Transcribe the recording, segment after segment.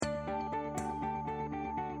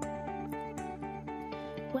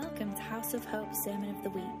Welcome to House of Hope Sermon of the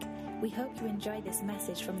Week. We hope you enjoyed this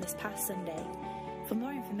message from this past Sunday. For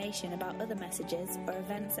more information about other messages or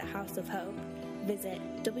events at House of Hope, visit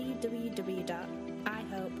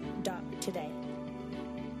www.ihope.today.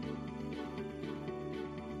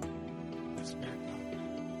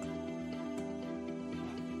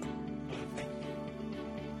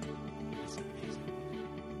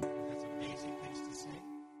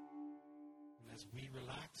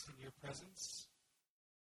 In your presence,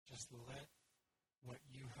 just let what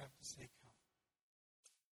you have to say come.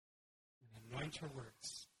 And anoint your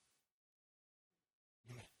words.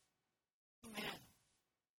 Amen. Amen.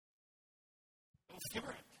 Go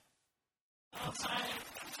for it. I'm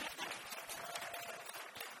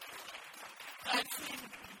glad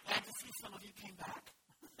to see some of you came back.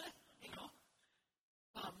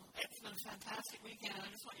 It's been a fantastic weekend. I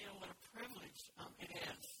just want you to know what a privilege it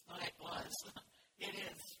is. It was. It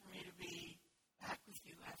is for me to be back with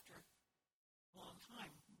you after a long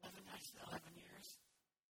time, 11 years.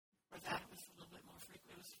 For that, it was a little bit more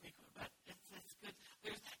frequent. It was frequent, but it's good.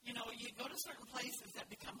 You go to certain places that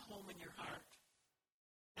become home in your heart.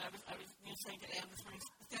 And I was saying to Anne this morning,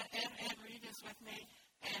 Anne Reed is with me,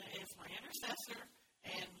 and is my intercessor,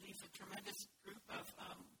 and leads a tremendous group of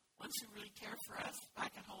ones who really care for us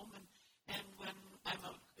back at home, and when I'm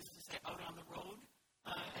out on the road,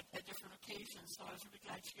 at different occasions, so I was really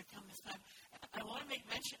glad she could come this time. I want to make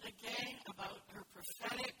mention again about her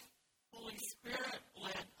prophetic, Holy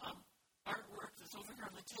Spirit-led artwork that's over here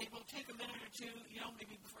on the table. Take a minute or two,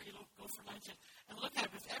 maybe before you go for lunch, and look at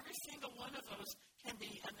it, because every single one of those can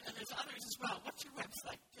be, and there's others as well. What's your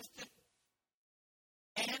website? Just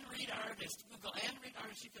Anne Reed Artist. Google Anne Reed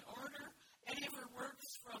Artist. You can order any of her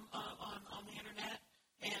works from on the internet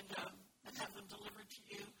and have them delivered to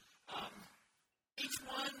you. Each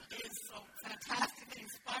one is so fantastic and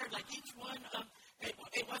inspired. Like each one, it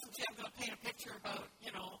wasn't, I'm going to paint a picture about,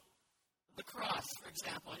 the cross, for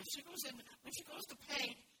example. And when she goes to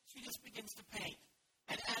paint, she just begins to paint.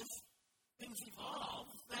 And as things evolve,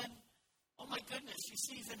 then, oh my goodness, she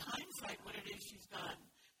sees in hindsight what it is she's done.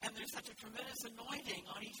 And there's such a tremendous anointing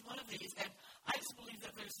on each one of these. And I just believe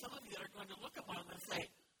that there's some of you that are going to look at one of them and say,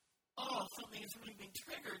 oh, something is really being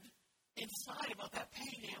triggered inside about that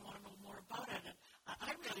painting. I want to know more about it. And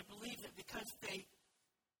I really believe that because they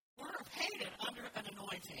were painted under an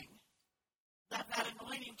anointing, that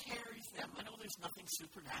anointing carries them. I know there's nothing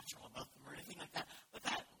supernatural about them or anything like that, but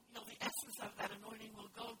that, the essence of that anointing will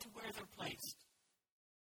go to where they're placed.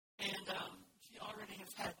 And she already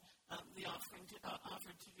has had the offering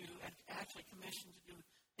offered to do, and actually commissioned to do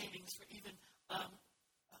paintings for even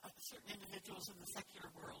certain individuals in the secular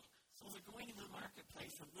world. So they're going into the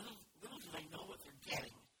marketplace, and little do they know what they're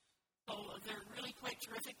getting. So they're really quite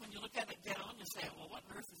terrific. When you look at it, get on, you say, well, what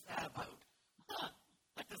on earth is that about?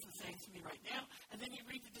 That doesn't say to me right now. And then you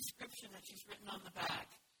read the description that she's written on the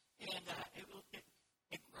back, and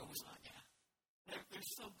it grows on you. They're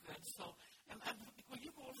so good. So will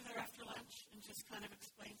you go over there after lunch and just kind of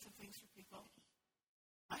explain some things for people?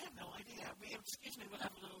 I have no idea. Excuse me, we'll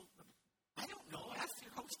have a little, I don't know, ask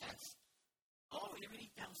your hostess. Oh, you're going to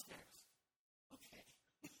eat downstairs. Okay.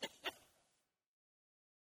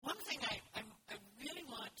 One thing I really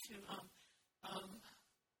want to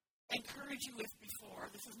encourage you with before,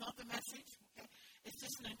 this is not the message, okay? It's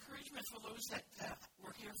just an encouragement for those that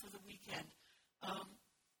were here for the weekend.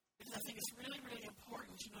 Because I think it's really, really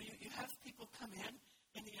important. You have people come in,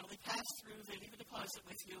 and, they pass through, they leave a deposit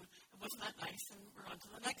with you, and wasn't that nice, and we're on to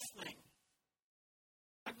the next thing.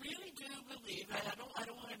 I really do believe, I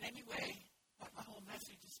don't want in any way, like my whole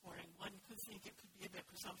message this morning, one could think it could be a bit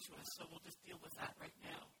presumptuous, so we'll just deal with that right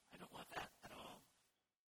now. I don't want that at all.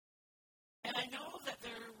 And I know that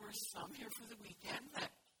there were some here for the weekend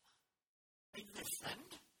that they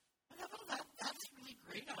listened, and I thought that's really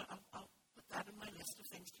great. I'll put that in my list of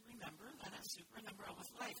things to remember, and that's super, remember all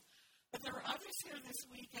with life. But there were others here this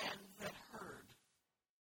weekend that heard.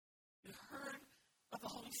 You heard what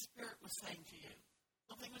the Holy Spirit was saying to you.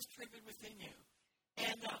 Something was triggered within you.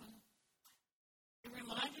 And it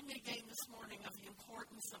reminded me again this morning of the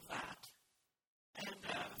importance of that. And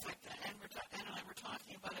in fact, Anne and I were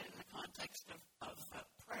talking about it in the context of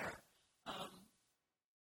prayer.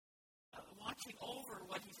 Watching over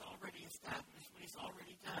what he's already established, what he's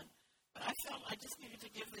already done. But I felt I just needed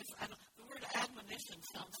to give this, the word admonition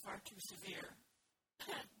sounds far too severe.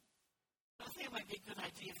 I think it might be a good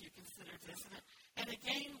idea if you consider this. And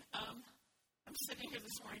again, I'm sitting here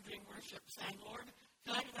this morning doing worship saying, Lord,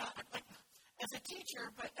 can I do that? Like, as a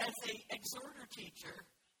teacher, but as an exhorter teacher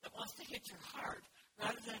that wants to hit your heart,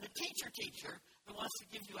 rather than a teacher that wants to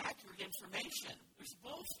give you accurate information. There's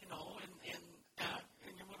both, in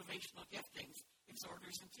in your motivational giftings,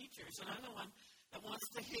 exhorters and teachers. And I'm the one that wants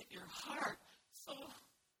to hit your heart. So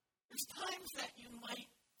there's times that you might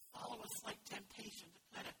follow a slight temptation to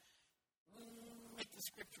kind of make the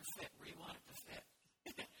scripture fit where you want it to fit.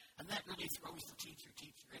 And that really throws the teacher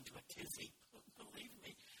into a tizzy, believe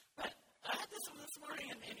me. But I had this one this morning,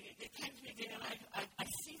 and it came to me again, and I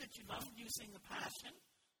see that you love using the Passion.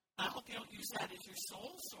 I hope you don't use that as your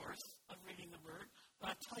sole source of reading the Word,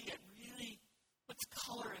 but I tell you, it really puts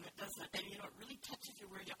color in it, doesn't it? And, it really touches you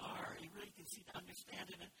where you are. You really can see to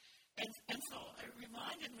understand it. And so it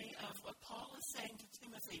reminded me of what Paul is saying to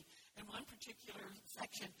Timothy in one particular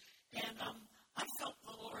section. And I felt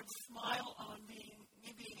the Lord smile on me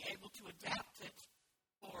being able to adapt it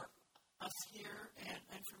for us here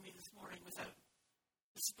and for me this morning without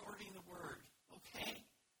distorting the Word, okay?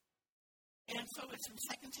 And so it's from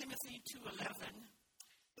 2 Timothy 2:11,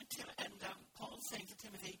 and Paul is saying to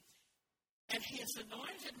Timothy, and he has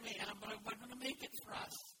anointed me, and I'm going to make it for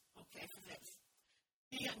us, okay, for this.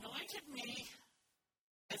 He anointed me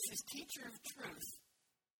as his teacher of truth,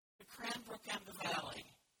 the Cranbrook and the Valley.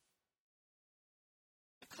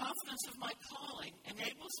 The confidence of my calling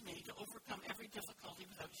enables me to overcome every difficulty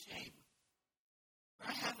without shame.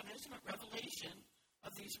 For I have an intimate revelation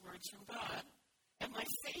of these words from God, and my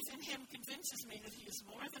faith in him convinces me that he is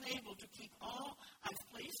more than able to keep all I've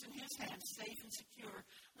placed in his hands safe and secure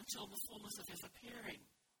until the fullness of his appearing.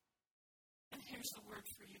 And here's the word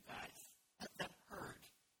for you guys that heard.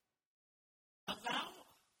 Allow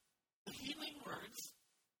the healing words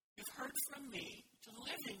you've heard from me to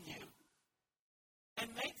live in you and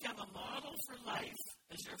make them a model for life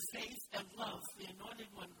as your faith and love for the Anointed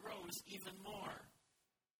One grows even more.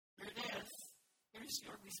 Here it is. Here's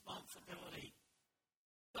your responsibility.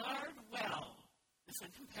 Guard well this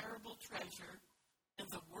incomparable treasure, and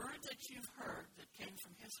the word that you've heard that came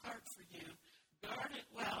from his heart for you, guard it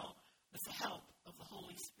well with the help of the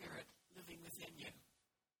Holy Spirit living within you.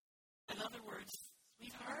 In other words,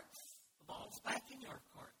 sweethearts, the ball's back in your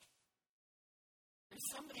court. There's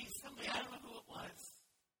somebody, I don't know who it was,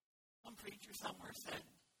 some preacher somewhere said,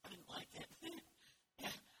 I didn't like it.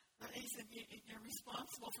 Yeah. He said, you're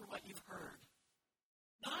responsible for what you've heard.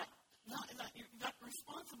 You're not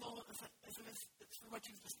responsible for what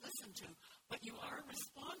you've just listened to, but you are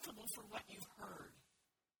responsible for what you've heard.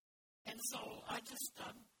 And so I just,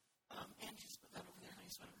 and just put that over there,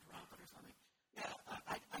 honey, so I don't drop it or something. Yeah,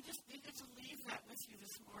 I just needed to leave that with you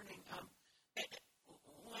this morning.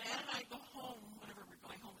 When Ann and I go home, whenever we're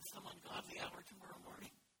going home at some ungodly hour tomorrow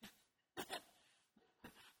morning,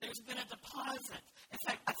 there's been a deposit. In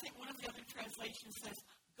fact, I think one of the other translations says,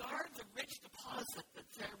 guard the rich deposit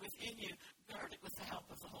that's there within you. Guard it with the help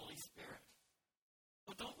of the Holy Spirit.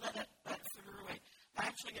 So don't let it fritter away.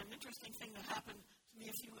 Actually, an interesting thing that happened to me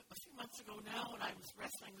a few months ago now when I was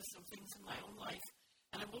wrestling with some things in my own life.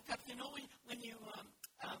 And I woke up, when you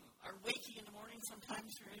are waking in the morning, sometimes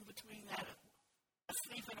you're in between that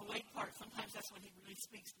asleep and awake part. Sometimes that's when he really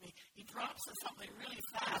speaks to me. He drops something really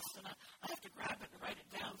fast, and I have to grab it and write it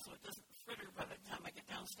down so it doesn't fritter by the time I get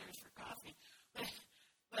downstairs for coffee.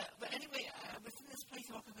 But anyway, within this place,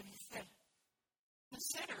 he woke up and he said,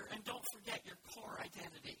 consider and don't forget your core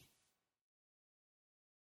identity.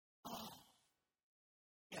 Oh,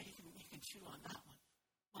 yeah, you can chew on that one.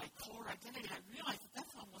 My core identity. I realized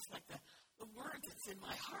that's almost like the word that's in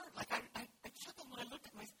my heart. Like I chuckled when I looked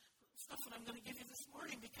at my stuff that I'm going to give you this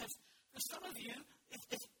morning, because for some of you,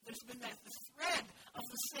 there's been this thread of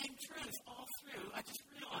the same truth all through. I just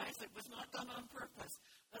realized it was not done on purpose.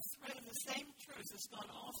 The thread of the same truth has gone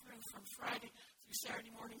all through from Friday through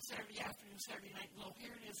Saturday morning, Saturday afternoon, Saturday night. Well,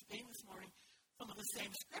 here it is again this morning. Some of the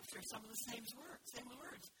same scripture, some of the same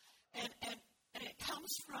words. And it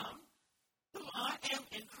comes from who I am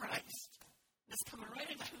in Christ. It's coming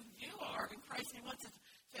right into who you are in Christ. And he wants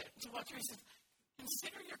to walk through. He says,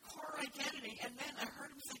 consider your core identity. And then I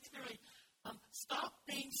heard him say clearly, stop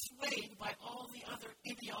being swayed by all the other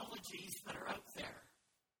ideologies that are out there.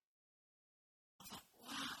 I thought,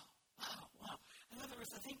 wow. In other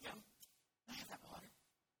words, I think, I have that water.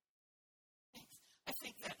 Thanks. I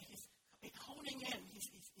think that he's honing in.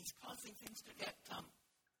 He's causing things to get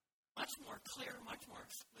much more clear, much more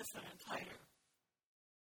explicit and tighter.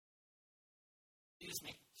 Excuse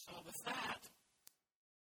me. So with that,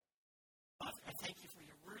 Father, I thank you for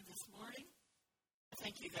your word this morning. I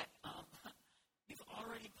thank you that you've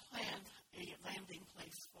already planned a landing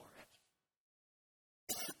place for it.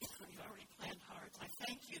 You've already planned hearts. I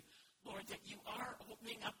thank you, Lord, that you are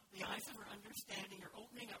opening up the eyes of our understanding. You're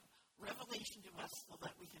opening up revelation to us so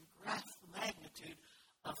that we can grasp the magnitude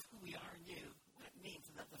of who we are in you, what it means,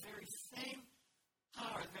 and that the very same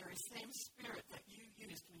power, the very same spirit that you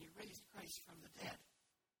raised from the dead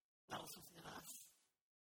dwells within us.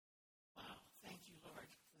 Wow, thank you, Lord,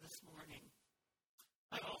 for this morning.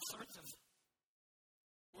 I have all sorts of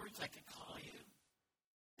words I could call you.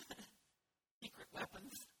 Secret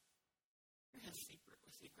weapons. You're his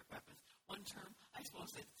secret weapons. One term, I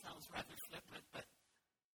suppose it sounds rather flippant, but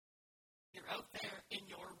you're out there in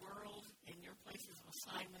your world, in your places of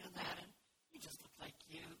assignment and that, and you just look like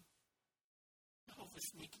you. Jehovah's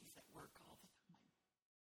Sneaky's at work all the time.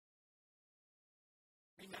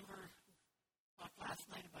 Remember, we talked last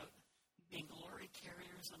night about being glory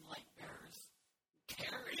carriers and light bearers. You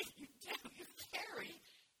carry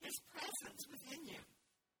his presence within you.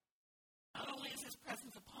 Not only is his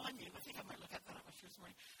presence upon you, I think I might look at that on my shirt this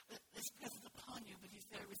morning, his presence upon you, but he's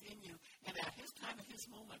there within you. And at his time, at his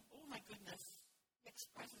moment, oh my goodness, he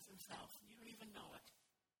expresses himself. You don't even know it.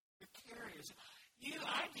 You're carriers.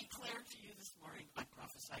 I declare to you this morning, I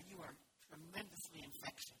prophesy, you are tremendously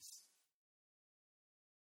infectious.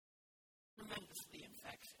 Tremendously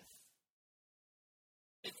infectious.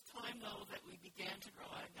 It's time, though, that we began to grow.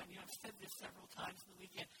 I mean, I've said this several times in the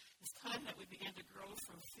weekend. It's time that we began to grow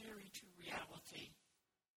from theory to reality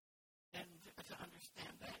and to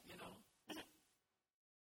understand that,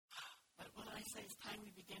 But when I say it's time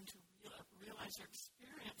we begin to realize or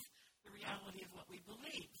experience the reality of what we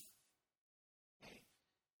believe. Okay?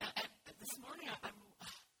 And this morning, I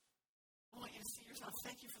want you to see yourself.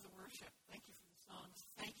 Thank you for the worship. Thank you for the songs.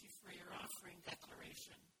 Thank you for your offering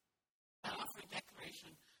declaration. That offering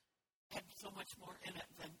declaration had so much more in it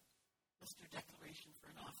than just your declaration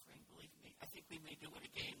for an offering, believe me. I think we may do it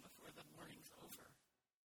again before the morning's over.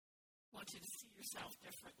 I want you to see yourself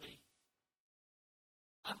differently.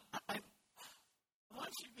 I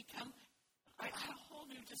want you to become, I had a whole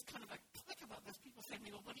new just kind of a click about this. People say to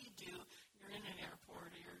me, well, what do you do? You're in an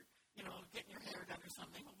airport or you're, getting your hair done or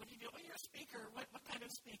something. Well, what do you do? Oh, you're a speaker. What kind of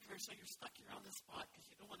speaker? So you're stuck here on the spot because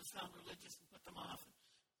you don't want to sound religious and put them off.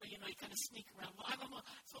 But, you kind of sneak around. Well,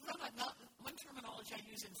 one terminology I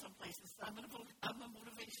use in some places, I'm a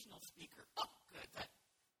motivational speaker. Oh, good.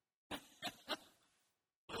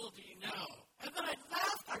 Little do you know. And then I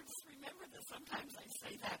laughed. I just remember that sometimes I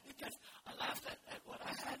say that because I laughed at what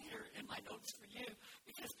I had here in my notes for you.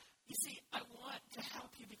 Because, you see, I want to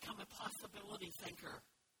help you become a possibility thinker.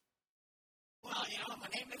 Well, my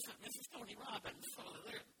name isn't Mrs. Tony Robbins, so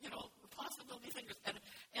they're, possibility thinkers. And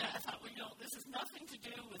I thought, this has nothing to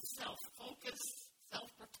do with self-focus,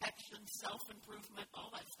 self-protection, self-improvement,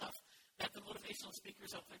 all that stuff that the motivational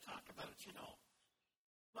speakers out there talk about,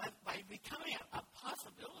 But by becoming a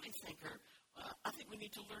possibility thinker, I think we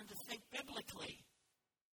need to learn to think biblically,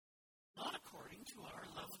 not according to our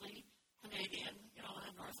lovely Canadian,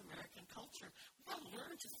 and North American culture. We've got to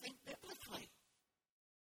learn to think biblically.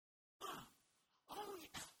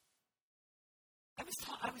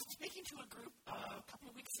 I was speaking to a group a couple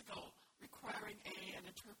of weeks ago requiring an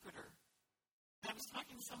interpreter. And I was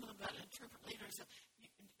talking to some of them about interpreters.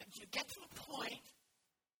 You get to a point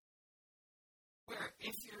where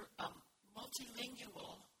if you're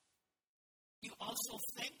multilingual, you also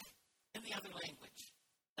think in the other language.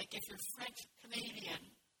 Like if you're French Canadian,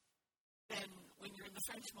 then when you're in the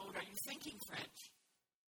French mode, are you thinking French?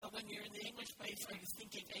 But when you're in the English place, are you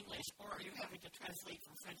thinking English, or are you having to translate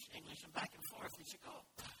from French to English and back and forth as you go?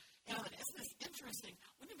 Isn't this interesting?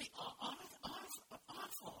 Wouldn't it be awesome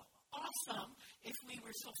if we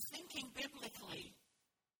were so thinking biblically?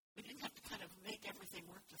 We didn't have to kind of make everything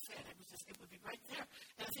work to fit. It would be right there.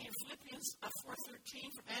 And I think in Philippians 4:13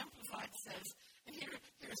 from Amplified says, and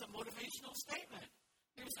here's a motivational statement.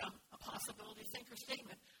 Here's a possibility thinker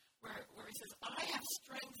statement. Where he says, I have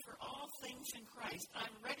strength for all things in Christ.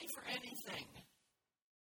 I'm ready for anything.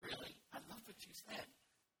 Really, I love what you said.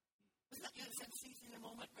 Wasn't that you that said seizing the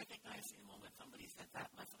moment, recognizing the moment? Somebody said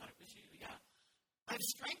that, and I thought it was you, yeah. I have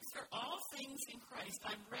strength for all things in Christ.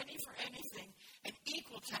 I'm ready for anything and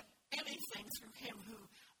equal to anything through him who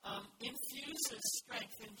infuses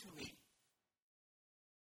strength into me.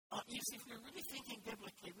 You see, if we were really thinking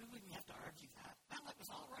biblically, we wouldn't have to argue that. Well, it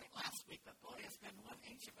was all right last week, but boy, it's been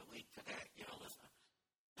 1 inch of a week today. Listen.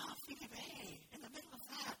 Now I'm thinking, hey, in the middle of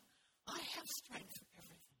that, I have strength for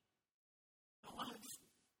everything. I want to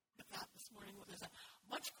look at that this morning. There's a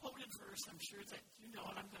much quoted verse, I'm sure that you know,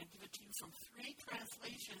 and I'm going to give it to you from 3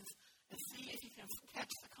 translations and see if you can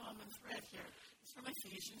catch the common thread here. It's from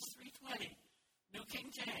Ephesians 3:20, New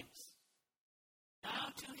King James.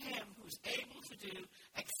 Now to him who's able to do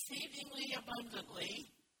exceedingly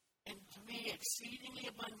abundantly, and to me, exceedingly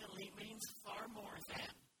abundantly means far more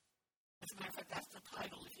than. As a matter of fact, that's the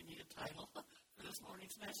title, if you need a title, for this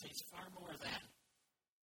morning's message, far more than.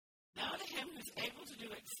 Now to him who's able to do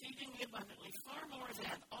exceedingly abundantly, far more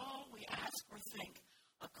than all we ask or think,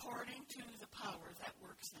 according to the power that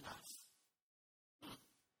works in us.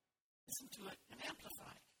 Listen to it and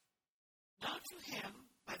amplify. Now to him,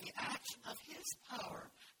 by the action of his power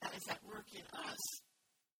that is at work in us,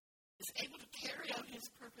 is able to carry out his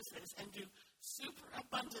purposes and do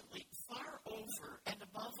superabundantly, far over and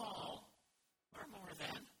above all, far more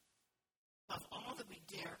than, above all that we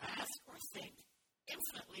dare ask or think,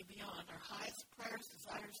 infinitely beyond our highest prayers,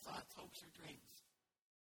 desires, thoughts, hopes, or dreams.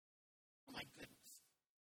 Oh my goodness.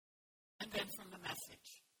 And then from the message.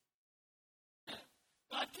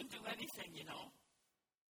 God can do anything, you know.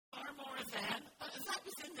 Far more than, that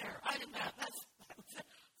was in there. I didn't know. That was it.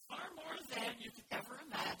 Far more than you could ever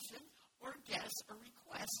imagine or guess or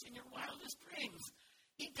request in your wildest dreams.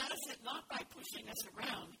 He does it not by pushing us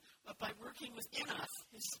around, but by working within us,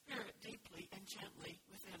 his spirit deeply and gently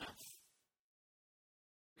within us.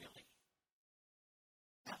 Really?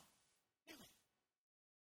 Yeah, really.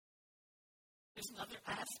 There's another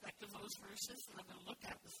aspect of those verses that I'm going to look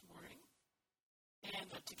at this morning.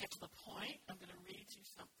 And to get to the point, I'm going to read you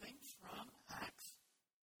something from Acts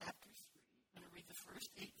chapter 3. I'm going to read the first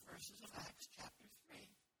 8 verses of Acts chapter 3.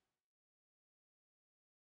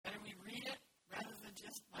 Better we read it rather than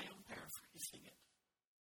just my own paraphrasing it.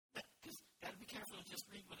 Because you've got to be careful to just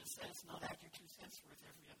read what it says, not add your 2 cents worth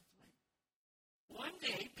every other time. One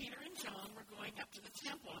day, Peter and John were going up to the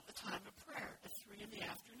temple at the time of prayer at 3 in the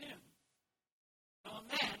afternoon. Now a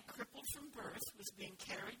man, crippled from birth, was being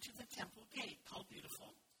carried to the temple gate, called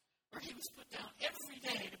Beautiful, where he was put down every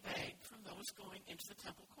day to beg from those going into the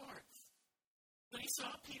temple courts. When he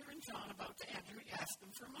saw Peter and John about to enter, he asked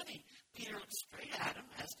them for money. Peter looked straight at him,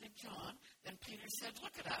 as did John. Then Peter said,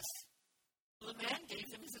 "Look at us." Well, the man gave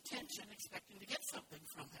them his attention, expecting to get something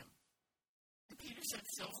from him. And Peter said,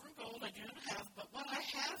 "Silver and gold I do not have, but what I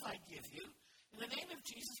have I give you. In the name of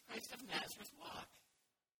Jesus Christ of Nazareth, walk."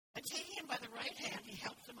 And taking him by the right hand, he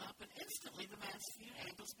helped him up, and instantly the man's feet and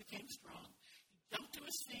ankles became strong. He jumped to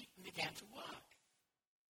his feet and began to walk.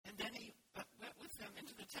 And then he went with them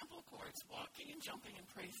into the temple courts, walking and jumping and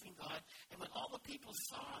praising God. And when all the people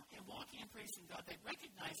saw him walking and praising God, they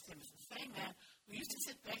recognized him as the same man who used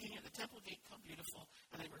to sit begging at the temple gate called Beautiful,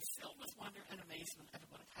 and they were filled with wonder and amazement at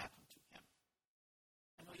what had happened to him.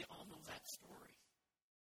 I know you all know that story.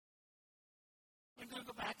 I'm going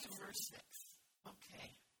to go back to verse 6.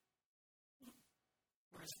 Okay.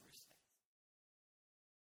 Where's verse 6?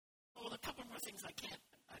 Well, a couple more things I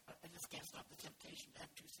just can't stop the temptation to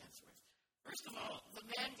have 2 cents worth. First of all, the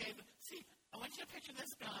man gave, I want you to picture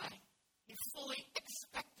this guy. He fully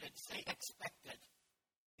expected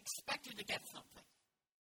to get something.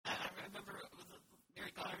 I remember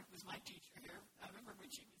Mary Goddard was my teacher here. I remember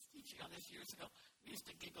when she was teaching on this years ago, we used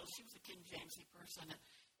to giggle. She was a King Jamesy person,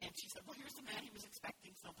 and she said, well, here's the man, he was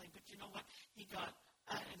expecting something, but you know what? He got,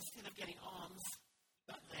 instead of getting alms,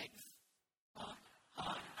 got legs.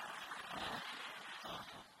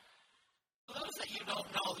 For those that you don't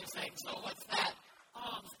know, they're saying, so what's that?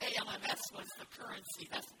 Alms, ALMS was the currency.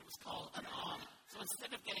 That's what it was called, an alm. So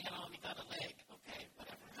instead of getting an alm, he got a leg. Okay,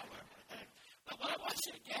 whatever, however. But what I want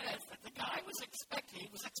you to get is that the guy was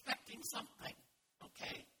expecting something.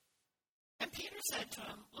 Okay? And Peter said to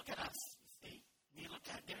him, look at us, you see. And he looked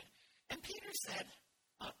at him. And Peter said,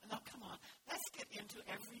 now come on, let's get into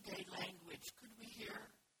everyday language. Could we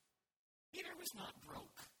hear? Peter was not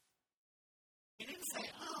broke. He didn't say,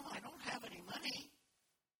 I don't have any money.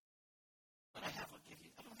 But I will give you.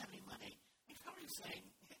 I don't have any money. He's probably saying,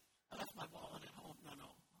 I left my wallet at home. No.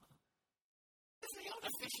 Because they own a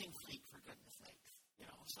fishing fleet, for goodness sakes.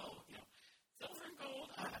 Silver and gold,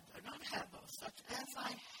 I do not have those. Such as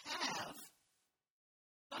I have,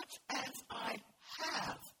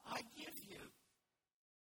 I give you.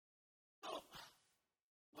 So,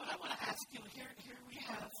 what I want to ask you, here we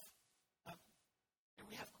have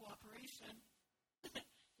cooperation.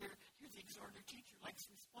 Here's the exhorter teacher likes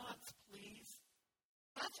response, please.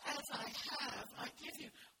 Such as I have, I give you.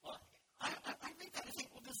 Well, I read that and think,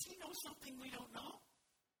 well, does he know something we don't know?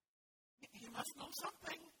 He must know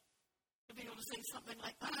something to be able to say something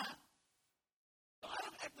like that. So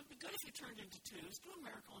it would be good if you turned into twos, do a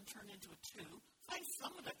miracle and turn into a 2. Find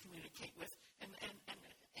someone to communicate with and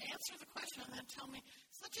answer the question and then tell me,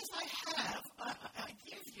 such as I have, I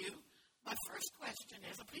give you. My first question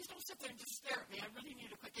is, and please don't sit there and just stare at me. I really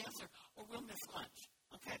need a quick answer or we'll miss lunch.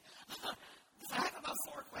 Okay? Because I have about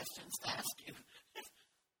 4 questions to ask you.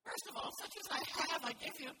 First of all, such as I have, I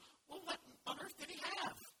give you. Well, what on earth did he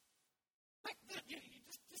have? You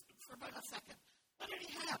just for about a second. What did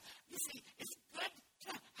he have? You see, it's good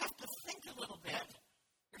to have to think a little bit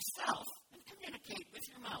yourself and communicate with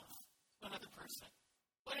your mouth. It's one of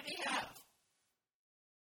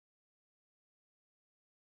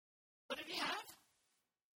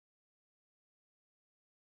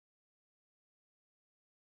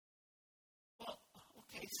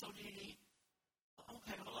so did he.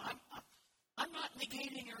 Okay, well, I'm not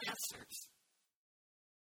negating your answers.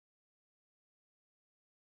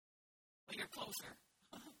 Well, you're closer.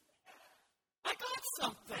 I got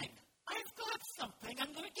something. I've got something.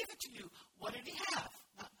 I'm going to give it to you. What did he have?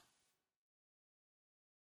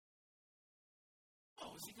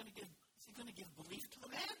 Is he going to give belief to the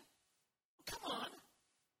man? Come on.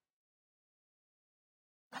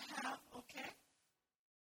 I have, okay.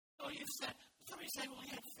 So you said, somebody say, well,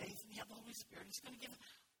 he had faith and he had the Holy Spirit. He's going to give,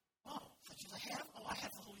 such as I have? Oh, I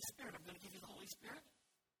have the Holy Spirit. I'm going to give you the Holy Spirit.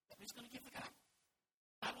 That he's going to give the guy.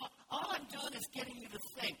 All I'm doing is getting you to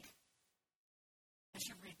think as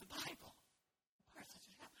you read the Bible.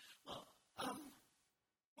 Well,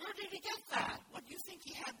 where did he get that? What do you think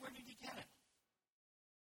he had? Where did he get it?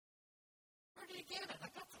 Where did he get it?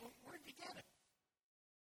 Where did he get it?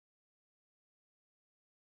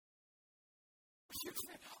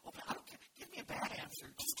 Okay, I don't care. Give me a bad answer.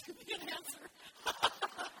 Just give me an answer.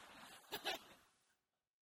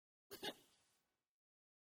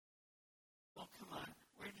 Well, come on.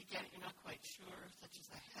 Where did he get it? You're not quite sure, such as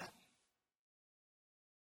I have.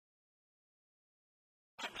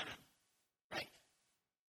 No. Right.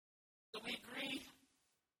 So we agree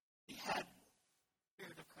he had the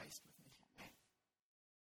Spirit of Christ within him, right?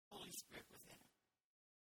 Holy Spirit within him.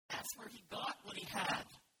 That's where he got what he had.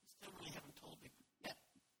 You still really haven't told me yet.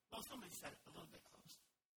 Well, somebody said it a little bit close.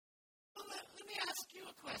 Well, let me ask you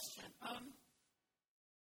a question.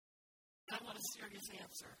 I want a serious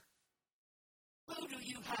answer. Who do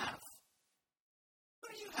you have? Who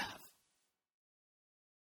do you have?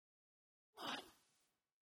 Come on.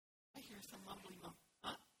 I hear some mumbling.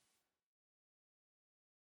 Huh?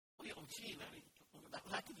 Oh, gee,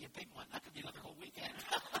 that could be a big one. That could be another whole weekend.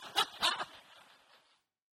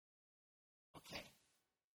 Okay.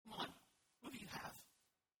 Come on. Who do you have?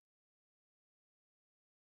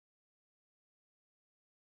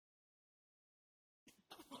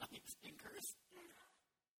 Stinkers.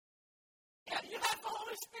 Yeah, you have the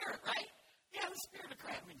Holy Spirit, right? You have the Spirit of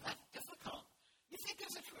Christ. I mean, that's difficult. You think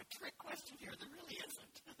there's a trick question here? There really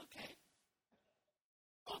isn't. Okay.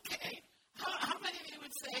 Okay. How many of you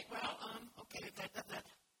would say, well, okay, that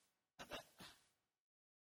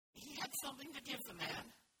he had something to give the man,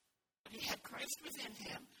 but he had Christ within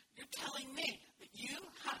him. You're telling me that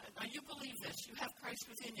now you believe this, you have Christ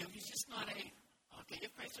within you. He's just not okay, you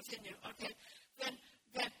have Christ within you. Okay, then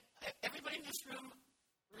everybody in this room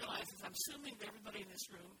realizes, I'm assuming that everybody in this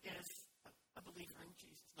room is a believer in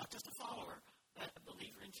Jesus. Not just a follower, but a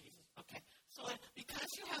believer in Jesus. Okay, so because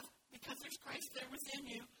there's Christ there within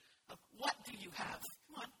you, what do you have?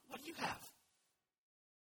 Come on, what do you have?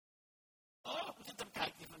 Oh, look at the guy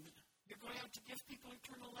giving. You're going out to give people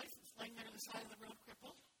eternal life that's laying there on the side of the road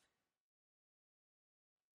crippled?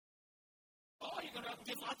 Oh, you're going to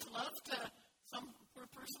give lots of love to some poor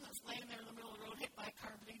person that's laying there in the middle of the road hit by a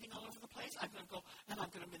car bleeding all over the place? I'm going to go, and I'm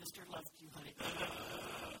going to minister love to you, honey.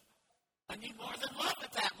 I need more than love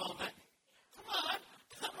at that moment. Come on.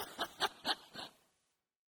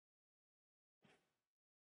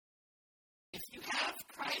 If you have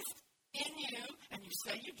Christ in you, and you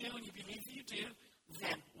say you do, and you believe you do,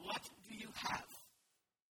 then what do you have?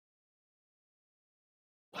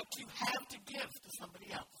 What do you have to give to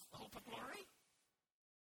somebody else? The hope of glory?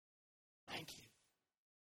 Thank you.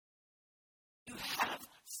 You have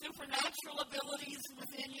supernatural abilities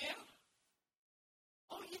within you?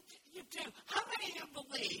 Oh, you do. How many of you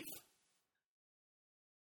believe?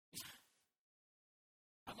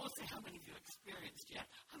 I won't say how many of you experienced yet.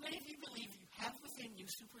 How many of you believe you have within you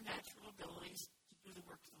supernatural abilities to do the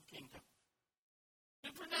works of the kingdom?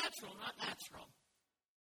 Supernatural, not natural.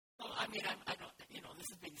 Well, I mean, I don't, this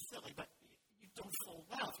is being silly, but you don't full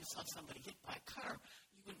well if you saw somebody hit by a car,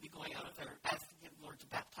 you wouldn't be going out of there asking the Lord to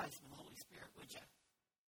baptize him in the Holy Spirit, would you?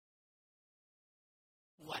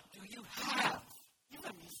 What do you have? Give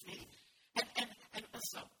him, you see. And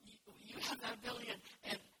so you have that ability,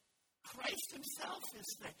 and Christ himself is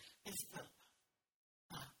the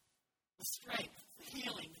strength, the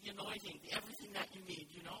healing, the anointing, everything that you need,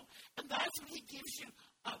 And that's what he gives you.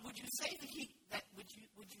 Would you say that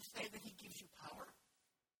he gives you power?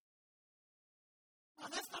 Well,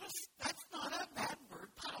 that's not a bad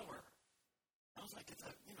word, power. Sounds like it's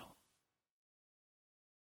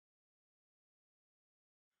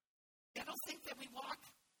I don't think that we walk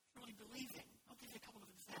truly believing. I'll give you a couple of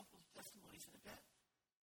examples, testimonies in a bit.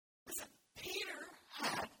 Listen, Peter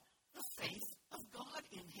had the faith of God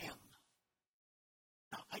in him.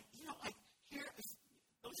 Now, I hear,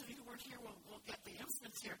 those of you who weren't here will get the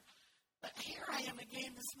instance here. But here I am again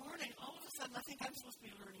saying this morning, all of a sudden, I think I'm supposed to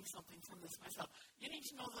be learning something from this myself. You need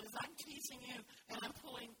to know that as I'm teaching you and I'm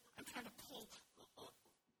trying to pull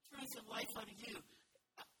truths of life out of you,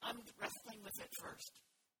 I'm wrestling with it first.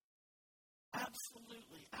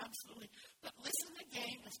 Absolutely, absolutely. But listen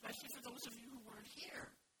again, especially for those of you who weren't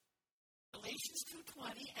here. Galatians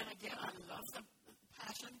 2:20, and again, I love the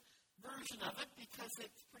Passion version of it because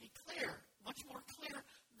it's pretty clear, much more clear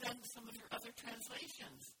than some of your other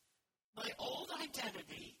translations. My old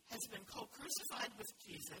identity has been co-crucified with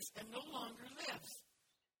Jesus and no longer lives.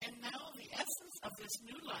 And now the essence of this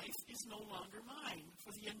new life is no longer mine,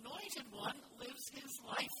 for the Anointed One lives his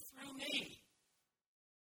life through me.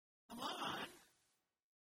 Come on.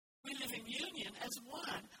 We live in union as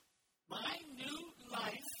one. My new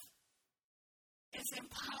life is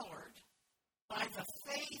empowered by the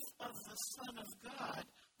faith of the Son of God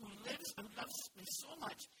who lives and loves me so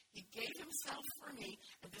much, he gave himself for me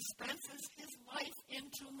and dispenses his life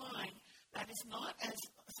into mine. That is not, as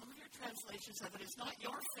some of your translations have it, it's not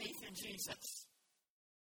your faith in Jesus.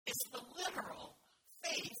 It's the literal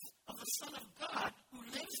faith of the Son of God who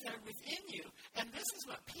lives there within you. And this is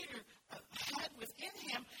what Peter had within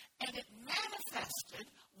him, and it manifested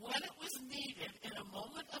when it was needed in a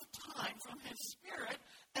moment of time from his Spirit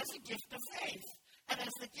as a gift of faith. And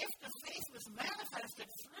as the gift of faith was manifested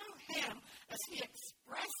through him, as he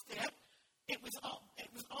expressed it, it was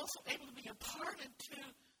also able to be imparted to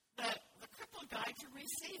the crippled guy to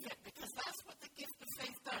receive it, because that's what the gift of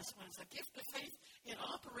faith does. When it's a gift of faith in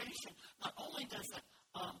operation, not only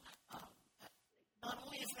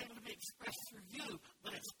is it able to be expressed through you,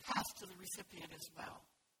 but it's passed to the recipient as well.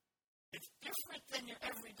 It's different than your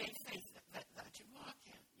everyday faith that you walk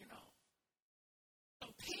in, you know. So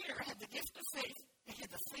Peter had the gift of faith. He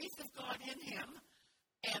had the faith of God in him,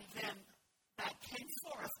 and then that came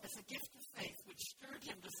forth as a gift of faith, which stirred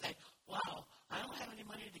him to say, wow, I don't have any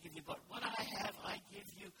money to give you, but what I have, I give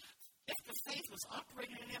you. The gift of faith was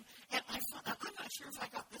operating in him, and I'm not sure if I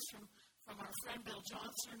got this from our friend Bill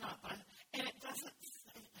Johnson or not, and it doesn't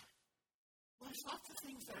say, well, there's lots of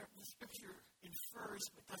things that the Scripture infers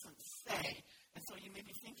but doesn't say, and so you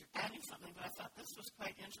maybe think you're adding something, but I thought this was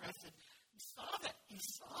quite interesting. He saw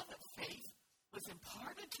that faith was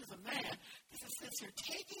imparted to the man, because it says here,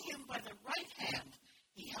 taking him by the right hand,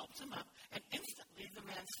 he helped him up, and instantly the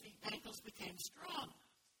man's feet and ankles became strong.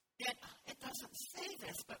 It doesn't say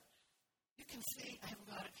this, but you can see, I haven't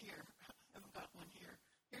got it here. I haven't got one here.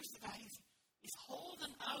 Here's the guy, he's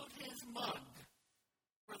holding out his mug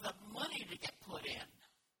for the money to get put in.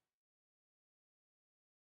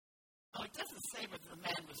 Now, it doesn't say whether the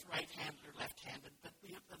man was right-handed or left-handed, but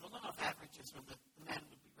the law of averages when the man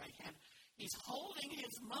would be right-handed. He's holding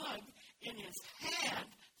his mug in his hand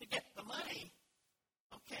to get the money,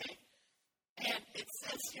 okay? And it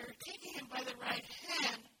says here, taking him by the right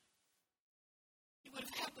hand, he would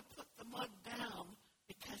have had to put the mug down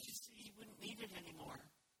because, you see, he wouldn't need it anymore.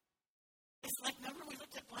 It's like, remember we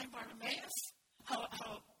looked at blind Bartimaeus? How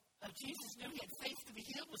Jesus knew he had faith to be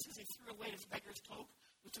healed was because he threw away his beggar's cloak,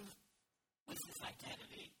 which was his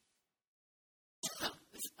identity.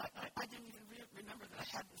 I didn't even remember that I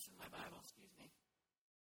had this in my Bible. Excuse me.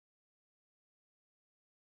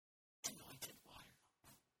 Anointed water.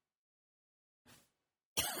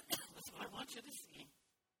 That's what I want you to see.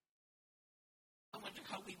 I wonder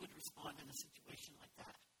how we would respond in a situation like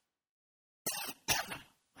that.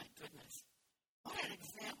 My goodness. What an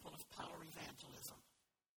example of power evangelism.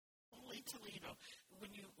 Holy Toledo. When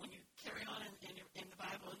you carry on in the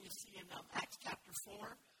Bible, you see in Acts chapter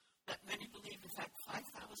 4 that many believed, in fact, 5,000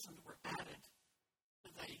 were added to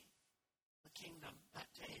the kingdom that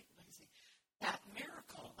day. That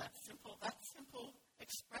miracle, that simple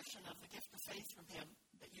expression of the gift of faith from him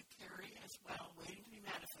that you carry as well, waiting to be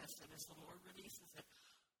manifested as the Lord releases it,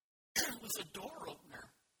 was a door opener.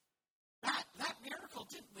 That miracle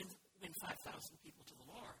didn't win 5,000 people to the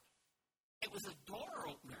Lord. It was a door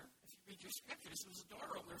opener. If you read your scriptures, it was a door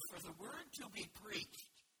opener for the word to be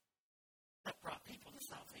preached that brought people to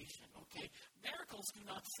salvation. Okay, miracles do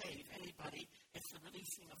not save anybody. It's the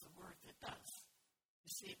releasing of the word that does. You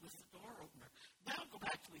see, it was the door opener. Now go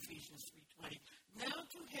back to Ephesians 3:20. Now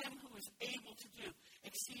to him who is able to do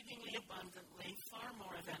exceedingly abundantly, far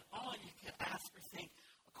more than all you can ask or think,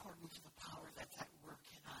 according to the power that's at work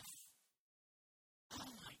in us. Oh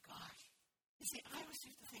my gosh. You see, I always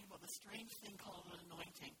used to think about the strange thing called an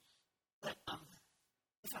anointing. That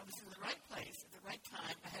if I was in the right place at the right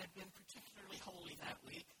time, I had been particularly holy that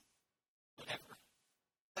week, whatever.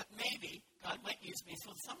 But maybe God might use me.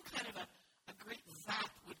 So some kind of a great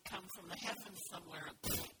zap would come from the heavens somewhere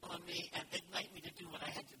on me and ignite me to do what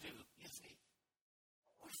I had to do, you see.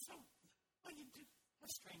 Or so when you have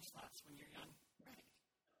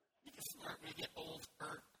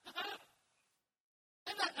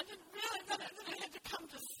then I had to come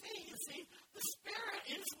to see, you see, the Spirit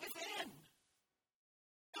is within.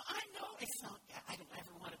 Now, I know I don't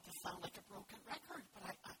ever want it to sound like a broken record,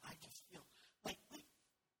 but I just feel like,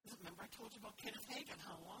 remember I told you about Kenneth Hagin,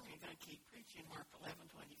 how long are you going to keep preaching Mark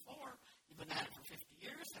 11:24? You've been at it for 50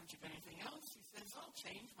 years, haven't you got anything else? He says, I'll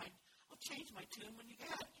change my tune when you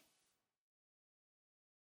get it.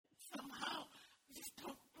 Somehow, we just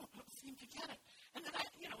don't seem to get it. And then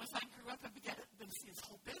as I grew up, I began to see this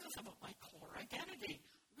whole business about my core identity.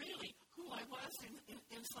 Really, who I was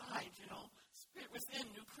inside, Spirit within,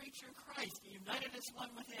 new creature in Christ, united as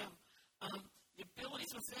one with Him. The abilities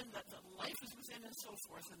within, the life is within, and so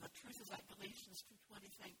forth. And the truth is that Galatians 2:20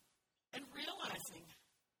 thing. And realizing,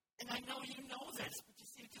 and I know you know this, but you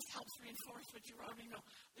see, it just helps reinforce what you already know.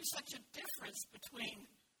 There's such a difference between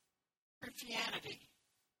Christianity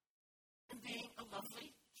and being a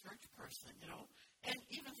lovely church person, and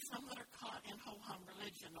even some that are caught in ho-hum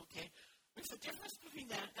religion, okay? There's a difference between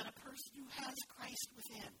that and a person who has Christ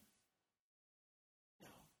within.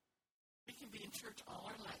 We can be in church all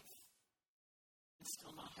our life and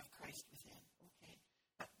still not have Christ within, okay?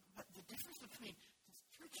 But the difference between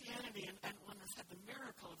Christianity and one that's had the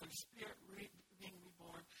miracle of their spirit being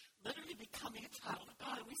reborn, literally becoming a child of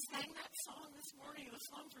God. And we sang that song this morning. The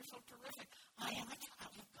songs were so terrific. I am a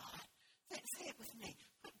child of God. Say it with me.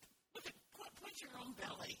 Put your own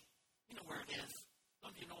belly. You know where it is.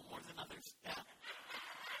 Some of you know more than others. Yeah.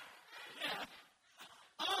 Yeah.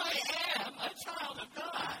 I am a child of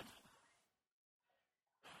God.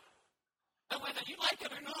 And whether you like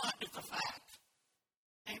it or not, it's a fact.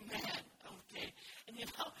 Amen. Okay. And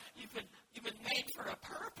you've been made for a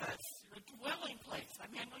purpose. You're a dwelling place. I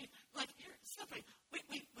mean, you're simply,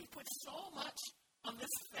 we put so much on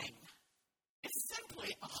this thing. It's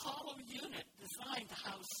simply a hollow unit designed to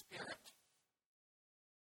house spirit.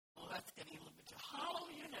 Well, that's getting a little bit too. Hollow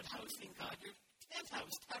unit housing God. Your tent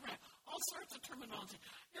house, tabernacle, all sorts of terminology.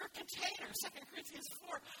 You're a container. 2 Corinthians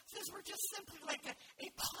 4 says we're just simply like a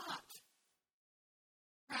pot.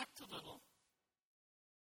 Cracked a little.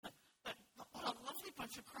 But what a lovely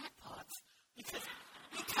bunch of crackpots. Because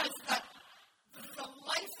the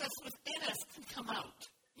life that's within us can come out.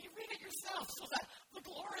 You read it yourself, so that the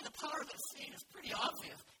glory and the power that's seen is pretty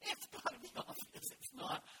obvious. It's got to be obvious. It's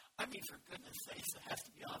not. I mean, for goodness sakes, it has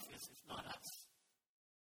to be obvious. It's not us.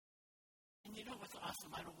 And you know what's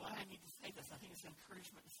awesome? I don't know why I need to say this. I think it's an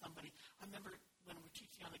encouragement to somebody. I remember when we're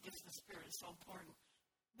teaching on the gifts of the Spirit, it's so important.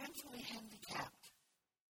 Mentally handicapped,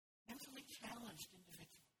 mentally challenged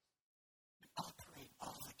individuals operate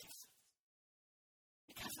all the gifts.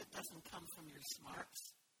 Because it doesn't come from your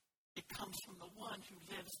smarts. It comes from the one who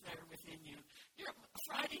lives there within you.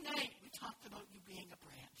 Friday night, we talked about you being a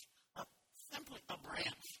branch. Simply a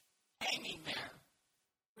branch hanging there.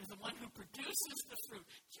 You're the one who produces the fruit.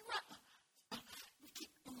 We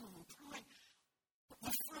keep trying.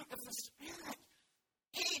 The fruit of the Spirit.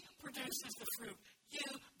 He produces the fruit. You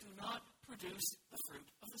do not produce the fruit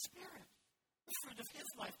of the Spirit. The fruit of His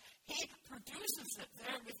life. He produces it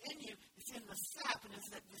there within you. It's in the sap, and is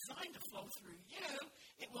that designed to flow through you.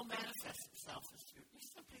 It will manifest itself as fruit.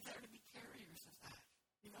 You're simply there to be carriers of that,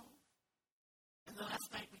 And the last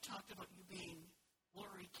night we talked about you being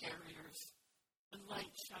glory carriers and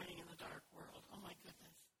light shining in the dark world. Oh my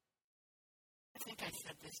goodness. I think I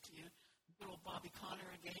said this to you. Good old Bobby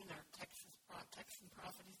Connor again, our Texan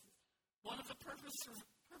prophet. He says, one of the purposes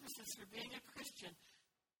for being a Christian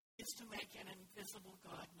is to make an invisible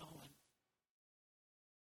God known.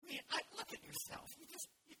 I mean, look at yourself. You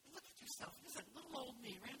look at yourself. You said, little old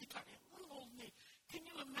me, Randy Carter, little old me. Can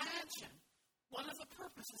you imagine one of the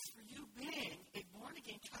purposes for you being a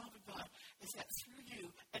born-again child of God is that through you,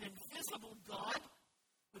 an invisible God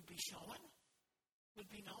would be shown, would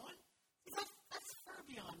be known? See, that's far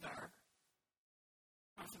beyond our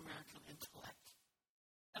North American intellect.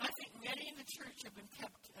 And I think many in the church have been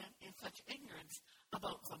kept in such ignorance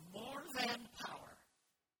about the more than power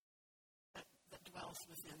that dwells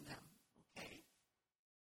within them. Okay?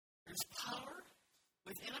 There's power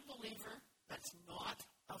within a believer that's not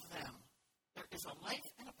of them. There is a life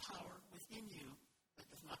and a power within you that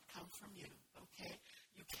does not come from you. Okay?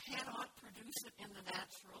 You cannot produce it in the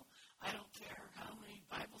natural. I don't care how many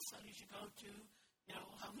Bible studies you go to,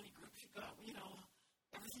 how many groups you go,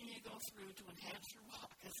 everything you go through to enhance your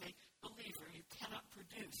walk as a believer. You cannot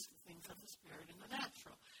produce the things of the Spirit in the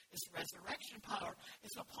natural. It's resurrection power.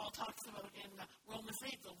 It's what Paul talks about in Romans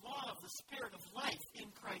 8, the law of the Spirit of life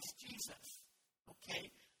in Christ Jesus. Okay?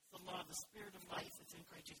 It's the law of the Spirit of life that's in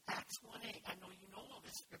Christ Jesus. Acts 1:8. I know you know all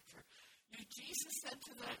this scripture. Jesus said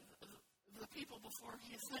to the people before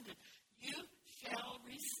he ascended, you shall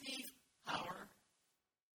receive power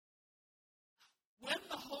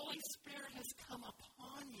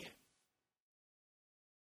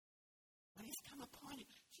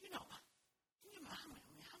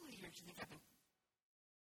Spirit. You think I've been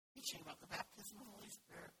teaching about the baptism of the Holy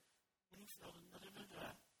Spirit, getting filled, and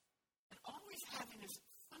da-da-da-da. And always having this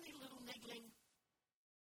funny little niggling,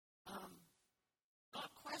 not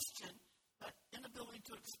question, but inability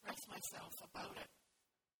to express myself about it.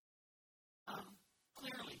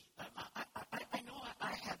 Clearly, I know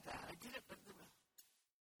I had that. I did it, but there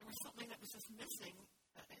was something that was just missing.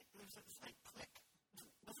 There was a slight click.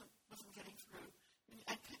 Wasn't getting through.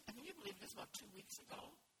 And can you believe this? About 2 weeks ago,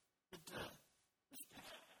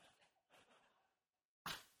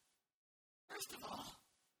 first of all,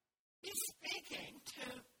 he's speaking to,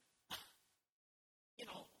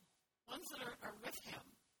 ones that are with him,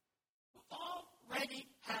 who already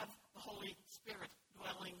have the Holy Spirit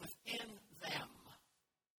dwelling within them.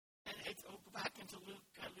 And go back into Luke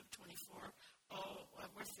 24.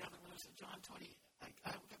 Where's the other one? Was it John 20? I've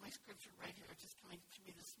got my scripture right here. It's just coming to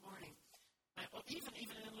me this morning. Even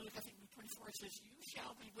in Luke, I think Luke 24, it says, "You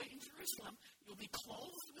shall be in Jerusalem. You'll be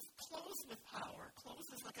clothed with power."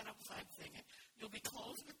 Clothed is like an outside thing. You'll be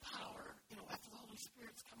clothed with power, after the Holy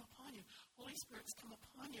Spirit's come upon you. Holy Spirit's come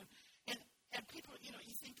upon you. And people, you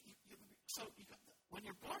think, when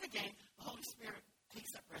you're born again, the Holy Spirit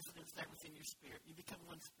takes up residence there within your spirit. You become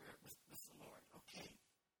one spirit with the Lord, okay?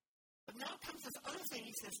 But now comes this other thing.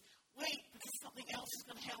 He says, wait, because something else is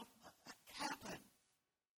going to happen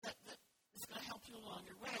that is going to help you along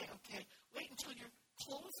your way, okay? Wait until you're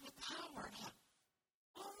clothed with power. And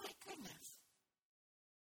oh, my goodness.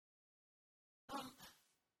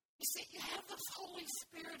 You see, you have this Holy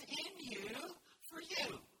Spirit in you for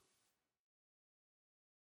you.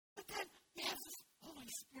 But then you have this Holy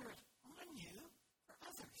Spirit on you for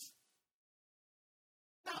others.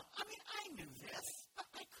 Now, I knew this, but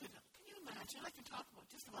I couldn't. Can you imagine? I can talk about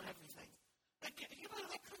just about everything. I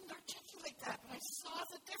couldn't articulate that, but I saw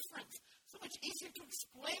the difference. So much easier to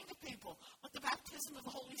explain to people what the baptism of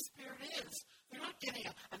the Holy Spirit is. You're not getting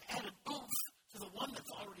an added oomph to the one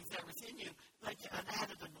that's already there within you, like an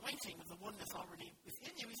added anointing of the one that's already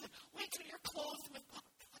within you. He said, wait till you're clothed with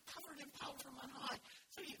covered in power from on high.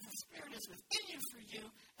 So the Spirit is within you for you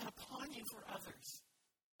and upon you for others.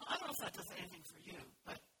 I don't know if that does anything for you,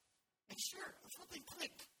 but sure, something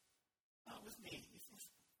clicked with me.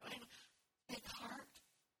 Take heart.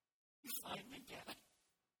 You finally get it.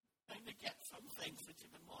 Finally get some things that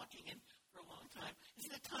you've been walking in for a long time.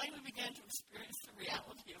 It's the time we began to experience the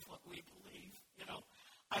reality of what we believe.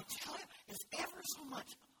 I tell you, it's ever so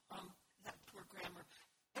much, that poor grammar,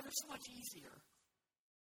 ever so much easier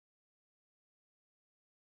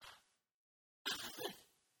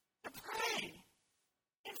to pray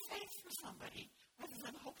in faith for somebody rather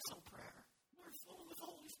than hope so prayer. We're full with the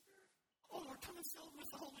Holy Spirit. Oh, we're coming filled with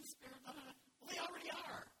the Holy Spirit. Well, they already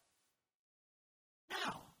are.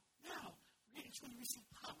 Now, when you receive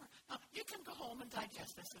power, now you can go home and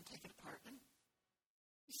digest this and take it apart and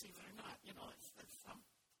receive it or not.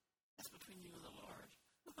 That's between you and the Lord.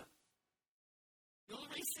 You'll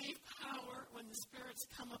receive power when the Spirit's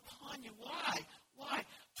come upon you. Why?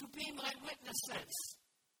 To be my witnesses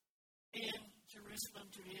in Jerusalem,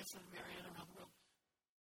 Judea, Samaria, and around the world.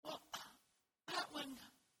 Well, that one,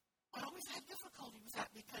 I always had difficulty with that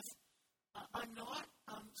because I'm not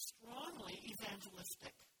strongly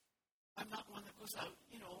evangelistic. I'm not one that goes out,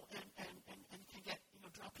 and can get,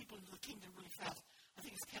 draw people into the kingdom really fast. I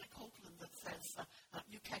think it's Kenneth Copeland that says,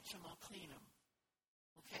 you catch them, I'll clean them.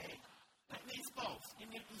 Okay? That means both. You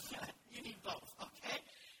need both, okay?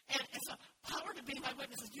 And so, power to be my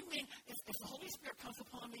witnesses. You mean if the Holy Spirit comes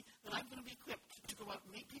upon me, then I'm going to be equipped to go out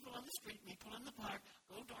and meet people on the street, meet people in the park,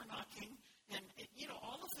 go door knocking, and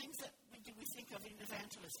all the things that we think of in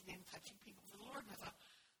evangelism, in touching people for the Lord. And I thought,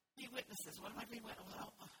 be witnesses. What am I being witnesses?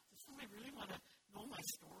 Well, does somebody really want to know my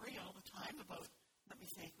story all the time about, let me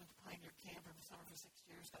think, went to Pioneer Camp every summer for 6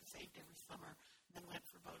 years, got saved every summer, and then went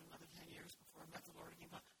for about another 10 years before I met the Lord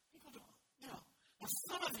again. But people don't, Well,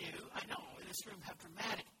 some of you, I know, in this room have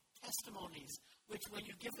dramatic testimonies, which when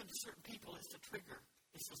you give them to certain people, it's a trigger.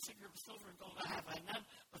 It's a silver and gold I have, I none,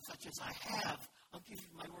 but such as I have, I'll give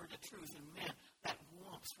you my word of truth. And man, that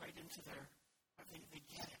whomps right into they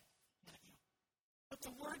get it. But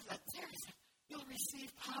the word that there is, you'll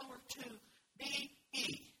receive power to be.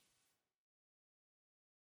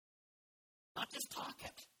 Not just talk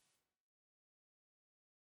it,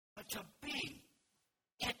 but to be.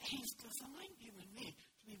 And he's designed you and me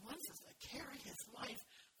to be ones that carry his life,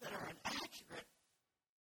 that are an accurate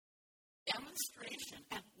demonstration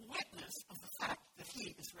and witness of the fact that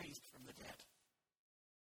he is raised from the dead.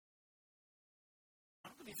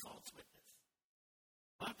 I'm going to be a false witness.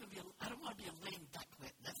 I don't want to be a lame duck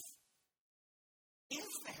witness.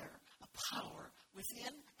 Is there a power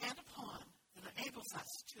within and upon the enables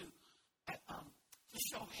us to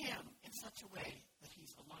show him in such a way that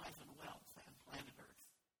he's alive and well on planet Earth.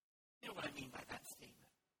 You know what I mean by that statement?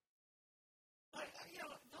 But, do you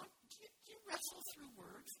wrestle through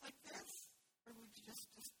words like this? Or would you just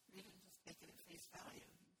read it and just take it at face value?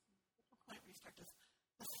 At what point we start to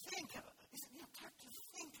think about it? Start to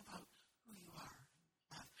think about who you are.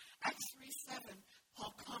 Acts 3:7,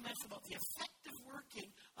 Paul comments about the effective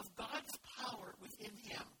working of God's power within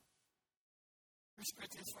him. 1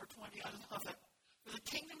 Corinthians 4:20, I love it. For the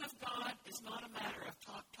kingdom of God is not a matter of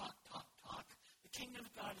talk. The kingdom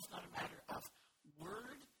of God is not a matter of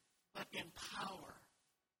word, but in power.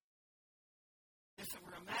 If it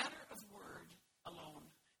were a matter of word alone,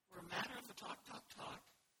 if it were a matter of the talk,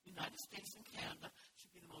 the United States and Canada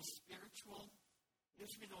should be the most spiritual, it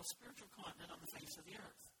should be the most spiritual continent on the face of the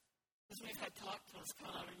earth. Because we've had talk till it's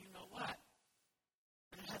come out of you know what,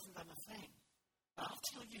 but it hasn't done a thing. But I'll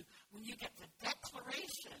tell you, when you get the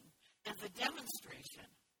declaration and the demonstration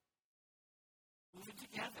moving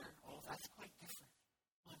together, that's quite different.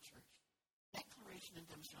 Come on, church. Declaration and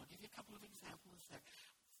demonstration. I'll give you a couple of examples there.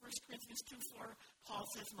 1 Corinthians 2:4, Paul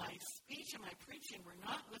says, my speech and my preaching were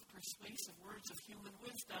not with persuasive words of human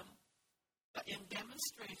wisdom, but in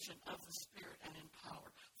demonstration of the Spirit and in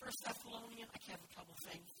power. 1 Thessalonians, I can't have trouble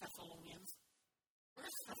saying Thessalonians. 1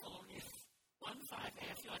 Thessalonians 1:5a,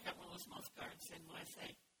 I feel like I got one of those mouth guards in when I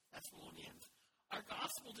say Thessalonians. Our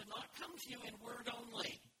gospel did not come to you in word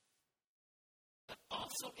only, but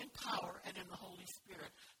also in power and in the Holy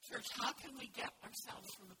Spirit. Church, how can we get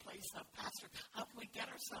ourselves from the place of pastor? How can we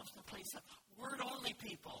get ourselves to the place of word-only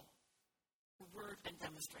people? Word and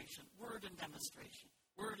demonstration. Word and demonstration.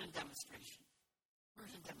 Word and demonstration.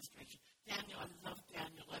 Word and demonstration. Daniel, I love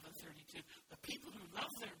Daniel 11:32. The people who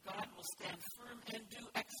love their God will stand firm and do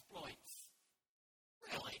exploits.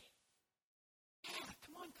 Really? Yeah,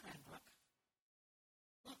 come on, Cranbrook.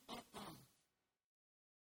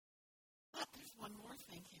 But there's one more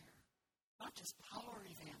thing here. Not just power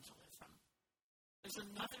evangelism. There's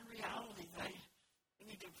another reality that I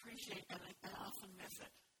need to appreciate, and I often miss it.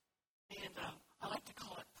 And I like to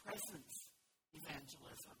call it presence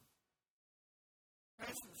evangelism.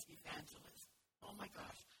 Presence evangelism. Oh my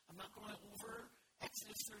gosh. I'm not going over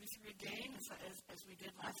Exodus 33 again, as we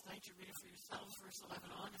did last night. You read it for yourselves, verse 11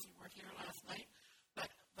 on, if you weren't here last night. But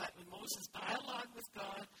when Moses dialogued with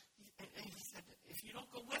God, he said, if you don't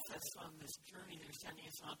go with us on this journey that you're sending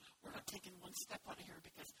us on, we're not taking one step out of here,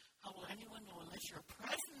 because how will anyone know unless your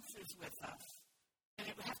presence is with us? And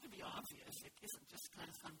it would have to be obvious. It isn't just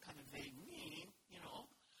some kind of vague meaning,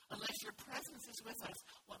 Unless your presence is with us,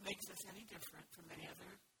 what makes us any different from many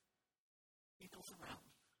other peoples around?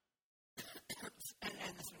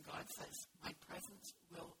 and that's when God says, my presence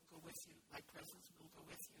will go with you. My presence will go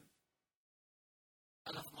with you.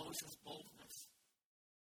 I love Moses' boldness.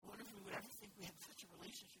 I wonder if we would ever think we had such a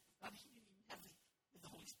relationship with God. He didn't even have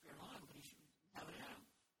the Holy Spirit on, but he should have it in him.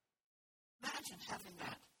 Imagine having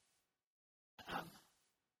that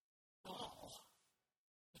gall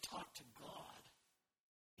to talk to God.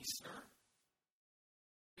 Hey, sir,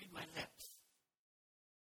 read my lips.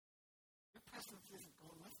 Your presence isn't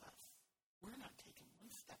going with us. We're not taking one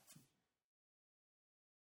step from here.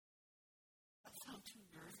 That sound too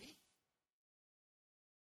nervy?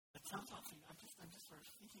 That sounds awful. I'm just sort of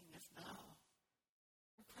thinking this now.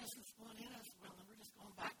 Your presence going in us, well, and we're just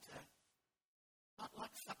going back to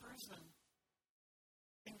potluck suppers and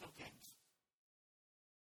bingo games.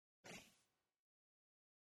 Okay?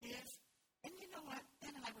 Yes. And you know what?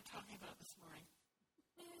 Ben and I were talking about this morning.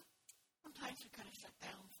 Sometimes we kind of shut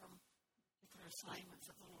down from particular assignments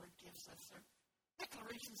that the Lord gives us, or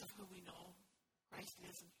declarations of who we know Christ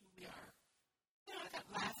is and who we are. I got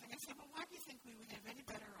laughing. I said, well, why do you think we would have any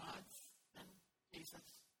better odds than Jesus?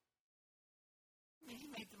 I mean, he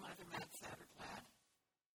made them either mad, sad, or glad.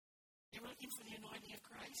 They were looking for the anointing of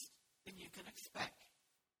Christ, then you can expect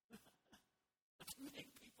to make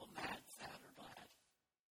people mad, sad, or glad.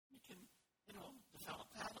 You can,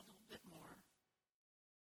 develop that a little bit more.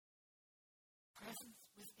 Presence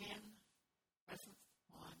within, presence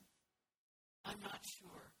on. I'm not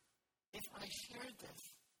sure if I shared this,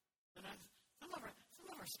 but some of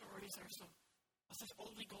our stories are such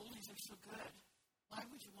oldie goldies are so good. Why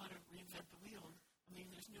would you want to reinvent the wheel? I mean,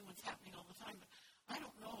 there's new ones happening all the time. But I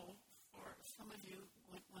don't know, for some of you,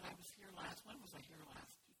 when I was here last, when was I here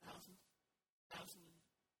last?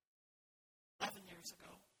 2011 years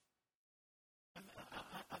ago.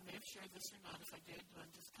 I may have shared this or not. If I did, I'm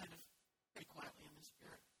just kind of pretty quietly in the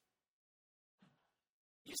spirit.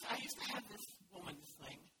 I used to have this woman's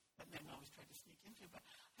thing that men always try to sneak into, but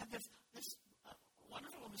I had this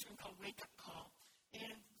wonderful woman's room called Wake Up Call.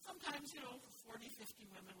 And sometimes, 40,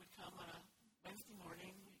 50 women would come on a Wednesday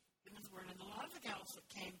morning, give them the word, and a lot of the gals that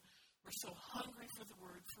came were so hungry for the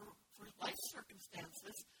word, for life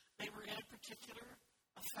circumstances. They were in a particular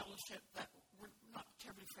fellowship that were not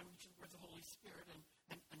terribly friendly to the word of the Holy Spirit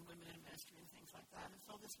and women in ministry and things like that. And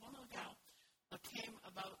so this one little gal came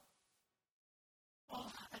about,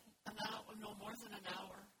 no more than an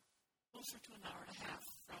hour, closer to an hour and a half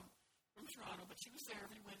from Toronto, but she was there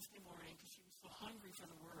every Wednesday morning because she was so hungry for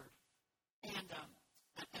the word.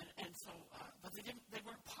 And so, but they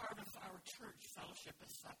weren't part of our church fellowship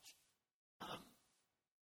as such.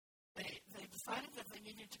 They decided that they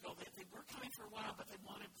needed to go. They were coming for a while, but they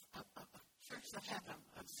wanted a church that had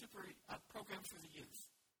a super program for the youth.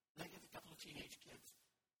 They had a couple of teenage kids.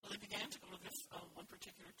 So they began to go to this one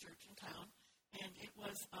particular church in town, and it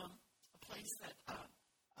was a place that,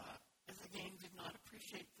 again, did not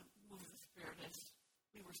appreciate the move of the Spirit as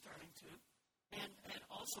we were starting to, and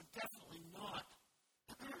also definitely not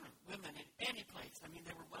women in any place. I mean,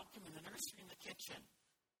 they were welcome in the nursery, in the kitchen,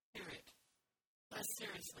 period.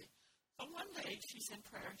 Seriously. So one day she's in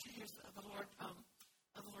prayer and she hears the Lord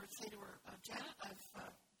say to her, Janet, I've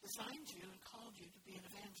designed you and called you to be an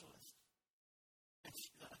evangelist. And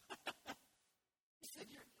she said,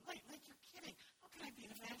 you're you're kidding. How can I be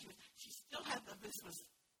an evangelist? She still had this was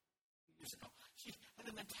years ago. She had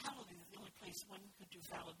the mentality that the only place one could do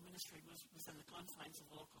valid ministry was in the confines of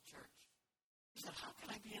the local church. She said, how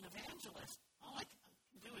can I be an evangelist? All I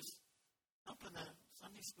can do is help in the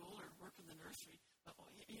Sunday school or work in the nursery. But,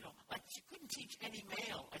 like she couldn't teach any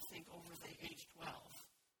male, I think, over the age 12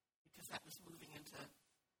 because that was moving into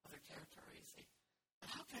other territories. But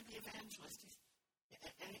how can I be evangelist?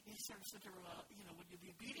 And he sort of said to her, well, would you be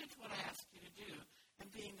obedient to what I asked you to do? And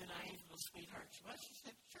being the naive little sweetheart she was, she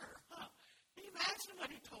said, sure. Can you imagine what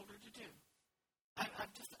he told her to do?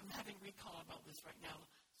 I'm having recall about this right now,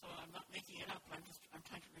 so I'm not making it up. I'm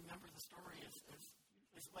trying to remember the story as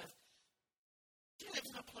beautiful as it was. She lives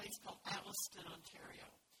in a place called Alliston, Ontario,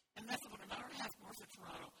 and that's about an hour and a half north of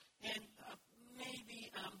Toronto, and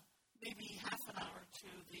maybe half an hour to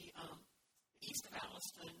the east of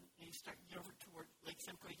Alliston. And you get over toward Lake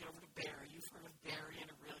Simcoe, you get over to Barrie. You've heard of Barrie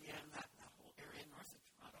and Orillia and that whole area north of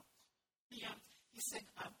Toronto. He said,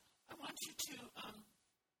 I want you to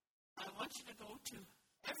go to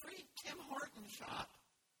every Tim Horton shop,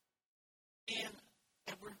 and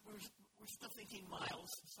we're still thinking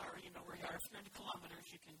miles. Sorry, you know where you are. If you're into kilometers,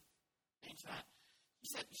 you can change that. He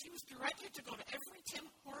said she was directed to go to every Tim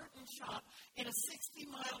Horton shop in a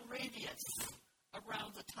 60-mile radius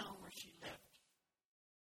around the town where she lived.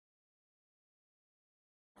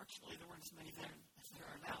 Fortunately, there weren't as many there as there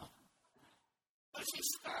are now. But she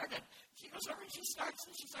started. She goes over and she starts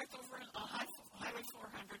over on Highway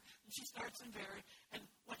 400, and she starts in Barrie. And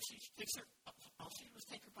what she takes her, all she did was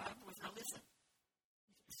take her Bible with her. Now listen,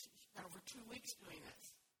 she got over 2 weeks doing this.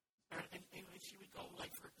 And she would go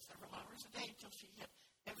for several hours a day until she hit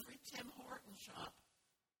every Tim Horton shop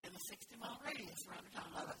in the 60-mile radius around the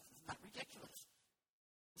town. Now, this is not ridiculous.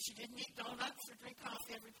 She didn't eat donuts or drink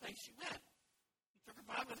coffee every place she went. She took her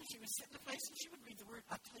Bible with her. She would sit in the place and she would read the Word.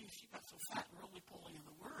 I'll tell you, she got so fat and roly-poly in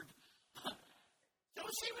the Word. So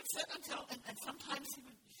she would sit until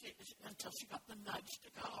she got the nudge to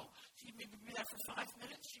go. She'd maybe be there for 5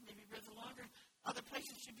 minutes. She'd maybe be there longer. Other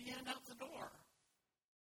places she'd be in and out the door.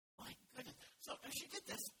 My goodness. So if she did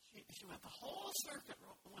this, she went the whole circuit,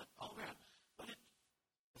 went all around. But it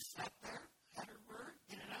sat there, had her Word,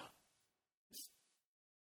 in and out.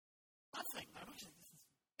 Nothing. I don't think this is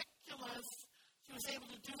ridiculous. She was able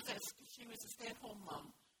to do this because she was a stay-at-home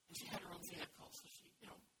mom, and she had her own vehicle. So she,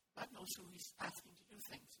 God knows who he's asking to do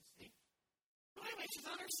things, you see. So anyway, she's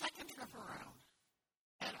on her second trip around.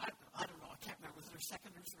 And I don't know, I can't remember, was it her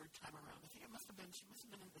second or third time around? I think she must have been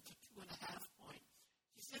in the 2.5 point.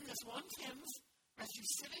 She's in this one Tim's, as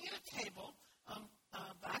she's sitting at a table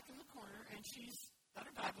back in the corner, and she's got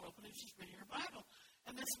her Bible open, and she's reading her Bible.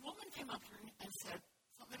 And this woman came up to her and said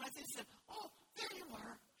something like this, said, oh, there you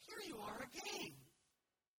are. Here you are again.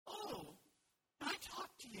 Oh, can I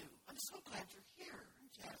talk to you? I'm so glad you're here. And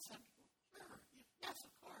Jazz said, sure. Yes,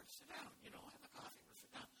 of course. Sit down. Have a coffee. We'll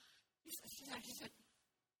sit down. She said,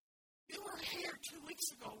 you were here 2 weeks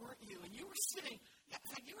ago, weren't you? And you were sitting at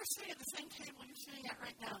the same table you're sitting at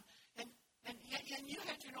right now. And you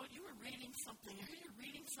had, you were reading something. I hear you're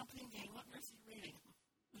reading something again. What on earth are you reading?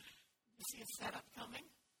 You see a setup coming?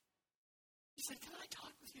 She said, can I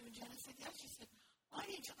talk with you? And Janet said, yes. She said,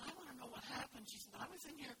 I want to know what happened. She said, I was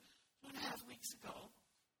in here 2.5 weeks ago,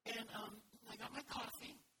 and I got my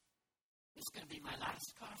coffee. It's going to be my last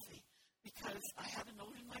coffee because I had a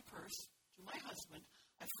note in my purse to my husband.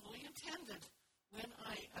 I fully intended when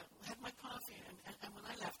I had my coffee and when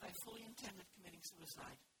I left, I fully intended committing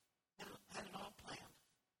suicide. Had it all planned.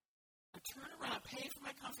 I turn around, pay for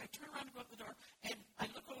my coffee, I turn around to go out the door, and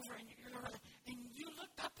I look over and you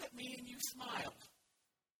looked up at me and you smiled.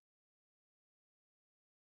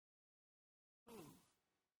 Ooh.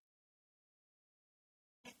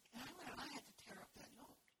 And I had to tear up that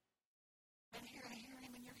note. And here I hear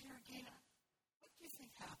him and you're here again. What do you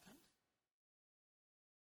think happened?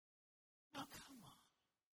 Now, come on.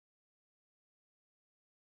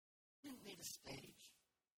 Didn't need a stage.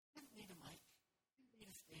 Didn't need a mic. Didn't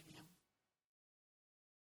need a stadium.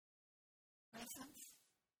 Presence,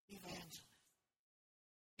 evangelist.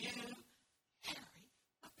 You carry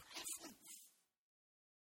a presence.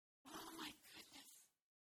 Oh, my goodness.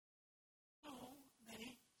 So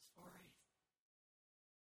many stories.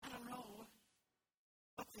 I don't know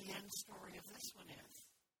what the end story of this one is.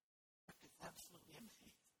 But it's absolutely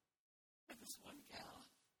amazing. This one gal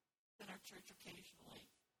in our church occasionally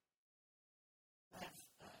has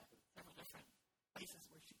several different places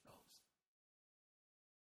where she goes.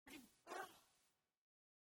 Pretty well.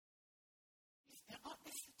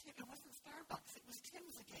 It wasn't Starbucks, it was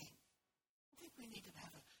Tim's again. I think we need to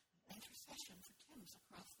have an intercession for Tim's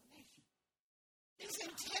across the nation. She's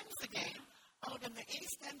in Tim's again out in the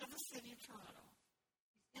east end of the city of Toronto.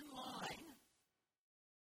 She's in line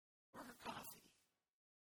for her coffee.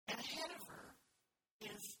 And ahead of her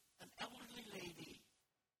is an elderly lady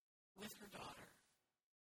with her daughter.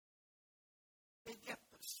 They get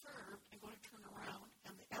served and go to turn around,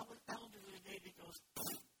 and the elderly lady goes,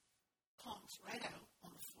 plonks right out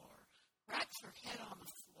on the floor, cracks her head on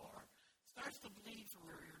the floor, starts to bleed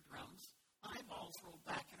from her eardrums, eyeballs roll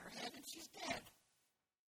back in her head, and she's dead.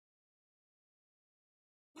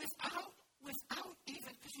 Without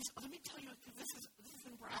even, because let me tell you, because this is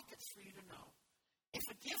in brackets for you to know. If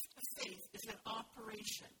a gift of faith is an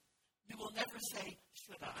operation, you will never say,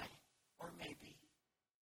 should I, or maybe.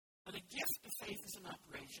 But a gift of faith is an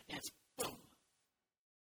operation. It's boom.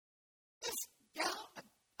 This gal,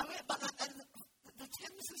 the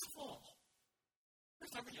Thames is full.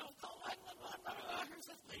 There's every call 911. Here's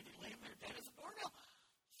this lady laying there dead as a doornail.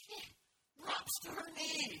 She drops to her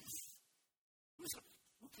knees.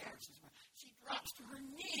 Who cares? She drops to her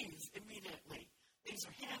knees immediately. Lays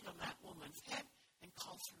her hand on that woman's head and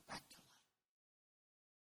calls her back to life.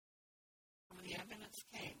 When the ambulance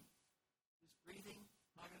came, she was breathing,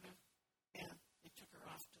 cognitive, and they took her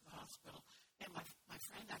off to the hospital. And my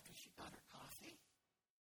friend, after she got her coffee,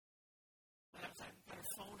 I got her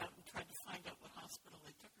phone out and tried to find out what hospital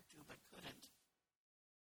they took her to, but couldn't.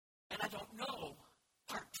 And I don't know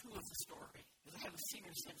part 2 of the story, because I haven't seen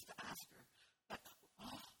her since to ask her. But,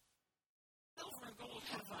 silver and gold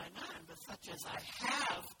have I none, but such as I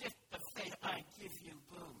have, gift of faith I give you,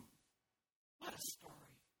 boom. What a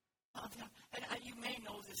story. And you may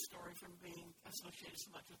know this story from being associated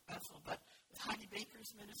so much with Bethel, but with Heidi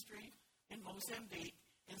Baker's ministry in Mozambique,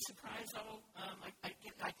 in Surpriso, I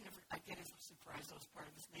get his Surpriso's part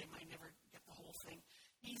of his name. I never get the whole thing.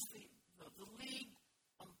 He's the lead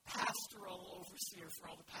pastoral overseer for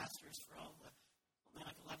all the pastors, for all the something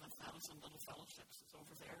like 11,000 little fellowships that's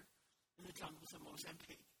over there in the jungles of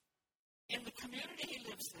Mozambique. In the community he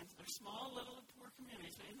lives in, they're small, little, poor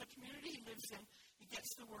communities, but in the community he lives in, he gets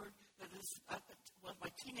the word that this,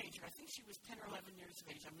 my teenager, I think she was 10 or 11 years of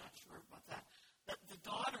age, I'm not sure about that the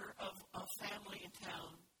daughter of a family in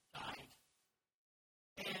town died.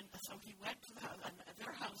 And so he went to the house, and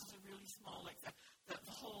their houses are really small, like the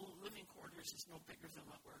whole living quarters is no bigger than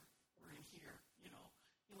what we're in here, you know.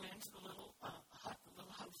 He went into the little hut, the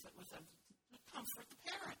little house that was them to comfort the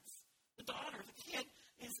parents. The daughter, the kid,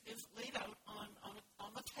 is laid out on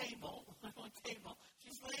the table,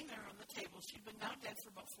 She's laying there on the table. She'd been now dead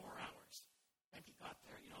for about 4 hours when he got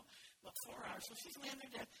there, you know, about 4 hours. So she's laying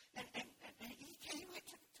there dead, and he came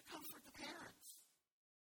to comfort the parents.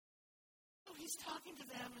 So he's talking to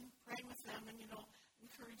them and praying with them and, you know,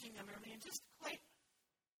 encouraging them early, and just quite,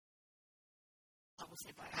 I would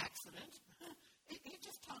say by accident, he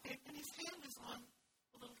just talking, and his hand is on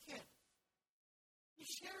the little kid.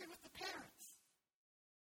 He's sharing with the parents.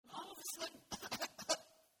 And all of a sudden,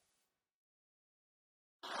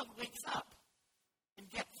 Bob wakes up and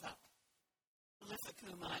gets up. Melissa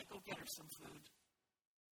Kumai, go get her some food.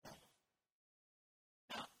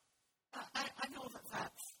 Now, I know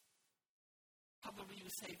that's probably you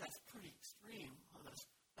say that's pretty extreme. Well,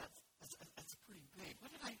 that's pretty big.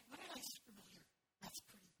 What did I scribble here? That's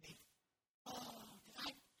pretty big. Oh, did I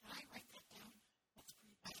write that down? That's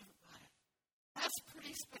pretty. I haven't got it. That's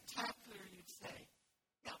pretty spectacular, you'd say.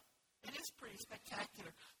 Yeah, it is pretty spectacular.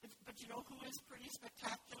 But you know who is pretty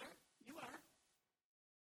spectacular? You are.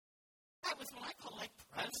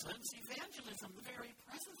 includes evangelism. The very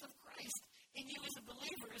presence of Christ in you as a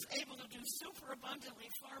believer is able to do super abundantly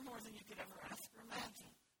far more than you could ever ask or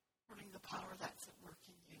imagine, according to the power that's at work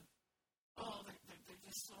in you. Oh, there are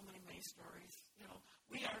just so many stories. You know,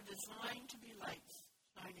 we are designed to be lights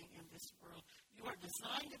shining in this world. You are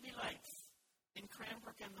designed to be lights in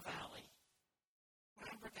Cranbrook and the Valley.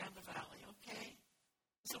 Cranbrook and the Valley, okay?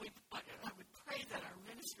 So I would pray that our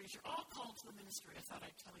ministries, you're all called to the ministry. I thought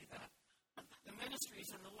I'd tell you that. The ministries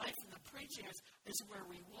and the life and the preaching is where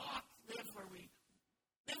we walk, live, where we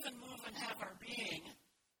live and move and have our being,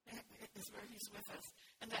 is where He's with us.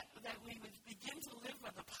 And that we would begin to live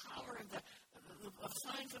by the power and of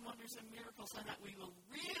signs and wonders and miracles, and that we will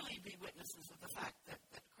really be witnesses of the fact that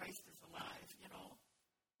Christ is alive, you know.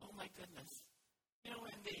 Oh, my goodness. You know,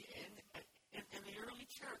 in the early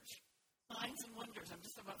church, signs and wonders, I'm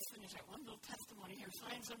just about to finish that one little testimony here.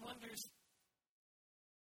 Signs and wonders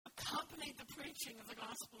accompanied the preaching of the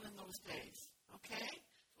gospel in those days, okay?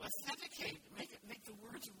 To authenticate, make the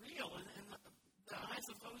words real in the eyes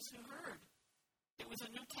of those who heard. It was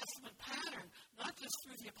a New Testament pattern, not just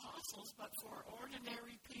through the apostles, but for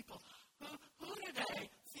ordinary people. Who today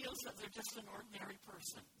feels that they're just an ordinary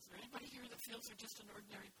person? Is there anybody here that feels they're just an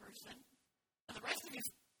ordinary person? And the rest of you,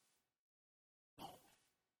 no.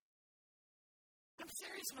 I'm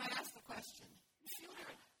serious when I ask the question. You feel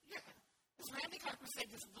as Randy Clark would say,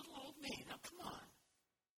 this little old me. Now, come on.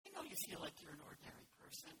 I know you feel like you're an ordinary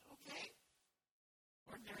person, okay?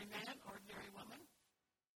 Ordinary man, ordinary woman.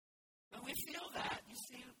 When we feel that, you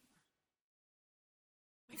see,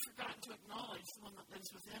 we've forgotten to acknowledge the one that lives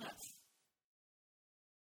within us.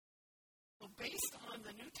 So based on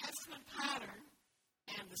the New Testament pattern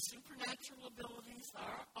and the supernatural abilities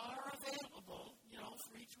are available, you know,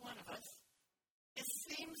 for each one of us, it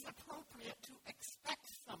seems appropriate to expect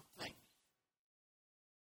something.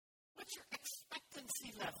 What's your expectancy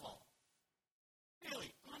level? Really,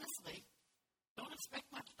 honestly, don't expect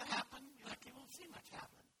much to happen. You're like, you won't see much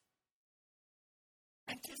happen.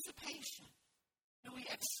 Anticipation. Do we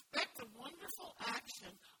expect the wonderful action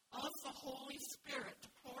of the Holy Spirit to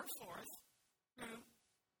pour forth through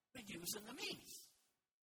the yous and the me's?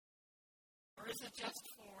 Or is it just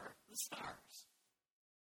for the stars?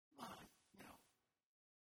 Come on, you know.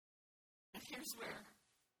 And here's where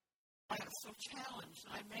I was so challenged.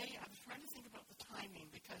 I'm trying to think about the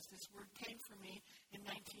timing because this word came for me in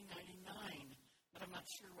 1999, but I'm not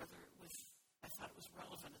sure whether I thought it was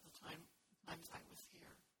relevant at the times I was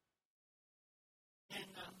here. In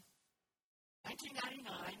 1999,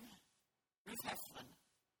 Ruth Heflin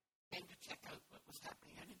came to check out what was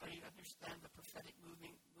happening. Anybody understand the prophetic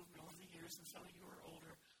movement over the years? And some of you who are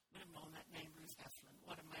older would have known that name, Ruth Heflin.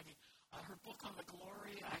 What a mighty... her book on the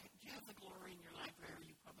glory, do you have the glory in your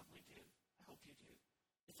library? You probably do. I hope you do.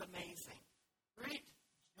 It's amazing. Great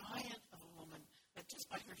giant of a woman that just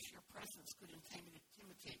by her sheer presence could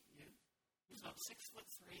intimidate you. She was about 6'3",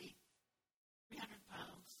 300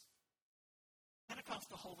 pounds.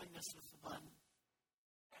 Pentecostal holiness was the bun.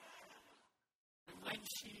 And when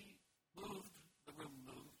she moved, the room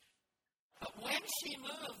moved. But when she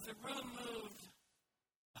moved, the room moved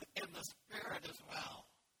in the spirit as well.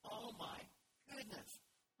 Oh my goodness.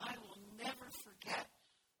 I will never forget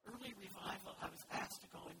early revival. I was asked to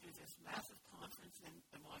go and do this massive conference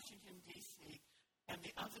in Washington, D.C., and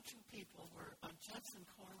the other two people were Judson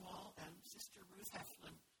Cornwall and Sister Ruth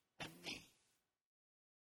Heflin and me.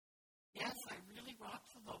 Yes, I really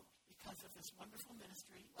rocked the boat because of this wonderful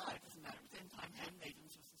ministry. Well, it doesn't matter. Within time,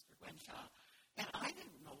 Handmaidens with Sister Gwen Shaw. And I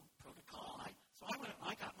didn't know protocol. So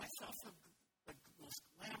I got myself the most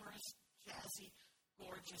glamorous, jazzy,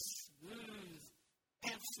 gorgeous, smooth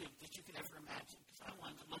pantsuit that you could ever imagine because I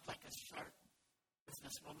wanted to look like a sharp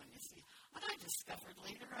businesswoman, you see. And I discovered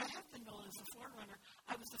later I have been known as a forerunner.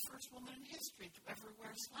 I was the first woman in history to ever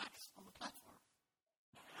wear slacks on the platform.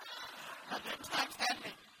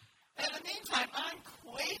 In the meantime, I'm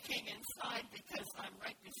quaking inside because I'm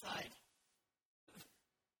right beside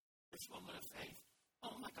this woman of faith.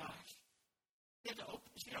 Oh my gosh. She'd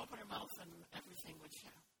open her mouth and everything would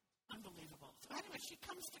shout. Unbelievable. So anyway, she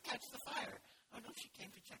comes to catch the fire. Oh no, she came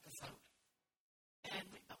to check us out. And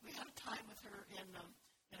we had a time with her in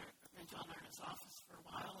John Arnott's office for a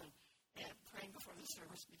while and praying before the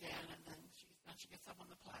service began, and then she gets up on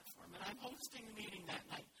the platform. And I'm hosting the meeting that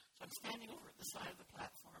night, so I'm standing over at the side of the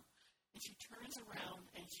platform. And she turns around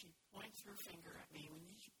and she points her finger at me. When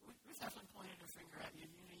Ruth Heflin pointed her finger at you,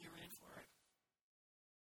 you knew you were in for it.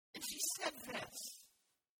 And she said this.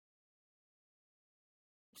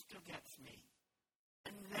 It still gets me.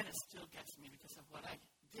 And then it still gets me because of what I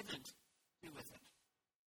didn't do with it.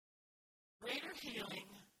 Greater healing,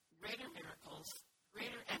 greater miracles,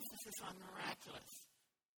 Greater emphasis on miraculous.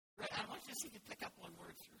 I want you to see if you pick up one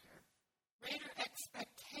word through here. Greater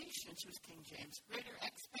expectation, she was King James, greater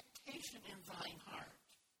expectation in thine heart.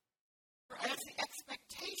 For as the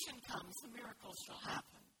expectation comes, the miracles shall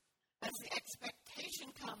happen. As the expectation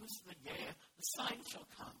comes, the sign shall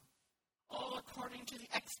come. All according to the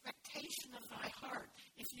expectation of thy heart.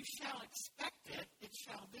 If you shall expect it, it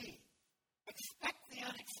shall be. Expect the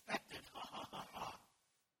unexpected. Ha, ha, ha, ha.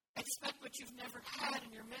 Expect what you've never had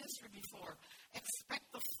in your ministry before. Expect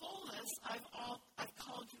the fullness I've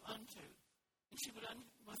called you unto. And she would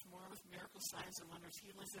with more with miracles, signs, and wonders,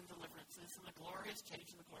 healings, and deliverances, and the glorious change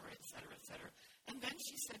in the glory, etc., etc. And then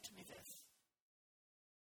she said to me this.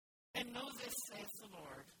 And know this, saith the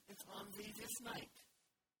Lord, is on thee this night.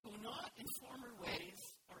 Go not in former ways,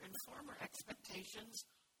 or in former expectations,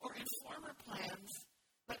 or in former plans,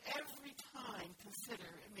 but every time consider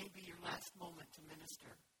it may be your last moment to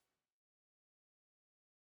minister.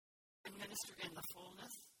 And minister in the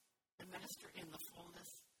fullness, and minister in the fullness,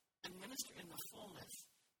 and minister in the fullness,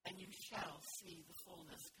 and you shall see the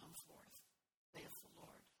fullness come forth, saith the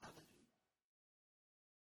Lord. Hallelujah.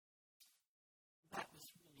 That was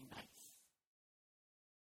really nice.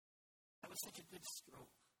 That was such a good stroke.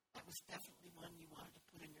 That was definitely one you wanted to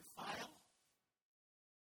put in your file.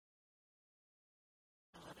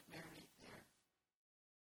 And let it marinate there.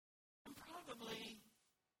 And probably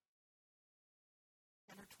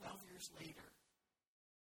 10 or 12 years later,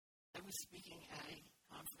 I was speaking at a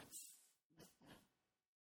conference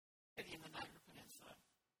in the Niagara Peninsula.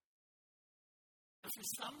 And for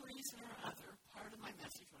some reason or other, part of my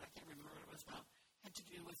message, what I can't remember what it was about, had to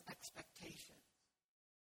do with expectation.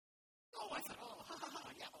 Oh, I thought,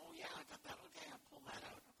 I got that. Okay, I'll pull that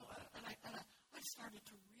out. And I started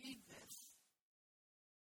to read this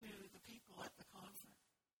to the people at the conference,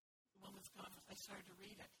 the women's conference. I started to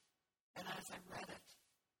read it. And as I read it,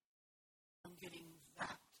 I'm getting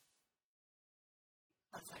zapped.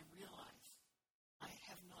 Because I realized I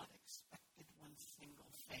have not expected one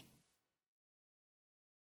single thing.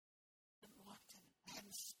 I hadn't walked in it. I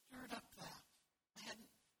hadn't stirred up that. I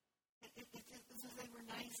hadn't. They were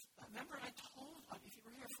nice. Remember, I told, if you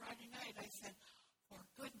were here Friday night, I said, for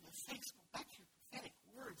goodness sakes, go back to your prophetic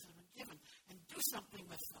words that have been given and do something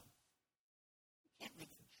with them. You can't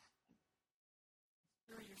make them happen.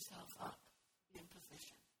 Stir yourself up, be in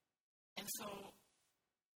position. And so,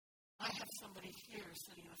 I have somebody here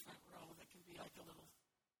sitting in the front row that can be like a little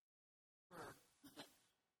spur.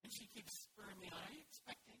 And she keeps spurring me on, are you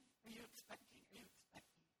expecting? Are you expecting? Are you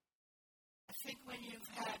expecting? I think when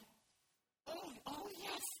you've had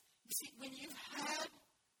yes. You see, when you've had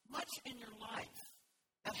much in your life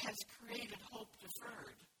that has created hope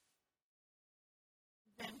deferred,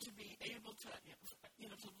 then to be able to,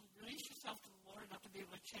 to release yourself to the Lord, not to be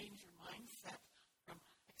able to change your mindset from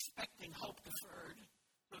expecting hope deferred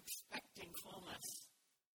to expecting fullness,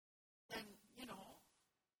 then,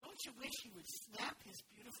 don't you wish he would snap his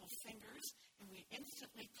beautiful fingers and we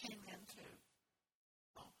instantly came into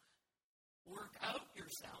work out your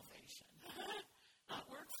salvation. Not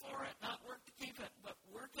work for it, not work to keep it, but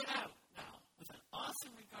work it out now with an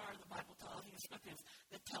awesome regard, the Bible tells us in Philippians,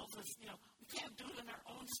 that tells us, we can't do it in our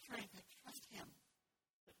own strength, but trust him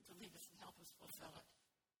to lead us and help us fulfill it.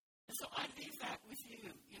 And so I leave that with you,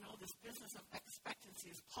 this business of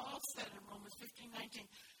expectancy. As Paul said in Romans 15:19,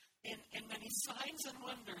 in many signs and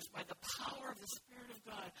wonders, by the power of the Spirit of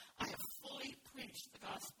God, I have fully preached the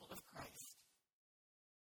gospel of Christ.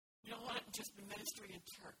 You don't want it just be ministry in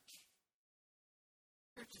church.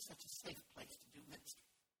 Church is such a safe place to do ministry.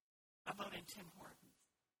 How about in Tim Hortons?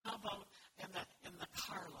 How about in the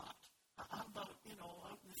car lot? How about,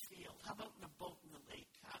 out in the field? How about in a boat in the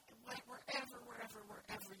lake?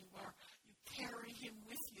 Wherever you are, you carry him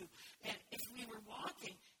with you. And if we were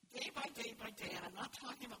walking day by day, and I'm not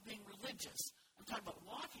talking about being religious, I'm talking about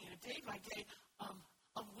walking in a day-by-day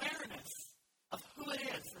awareness of who it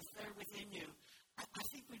is that's there within you, I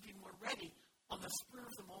think we'd be more ready on the spur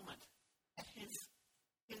of the moment at his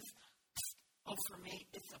for me,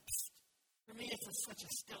 it's a psst. For me, it's such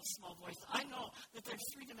a still, small voice. I know that there's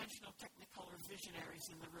three-dimensional Technicolor visionaries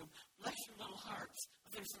in the room. Bless your little hearts,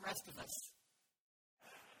 but there's the rest of us.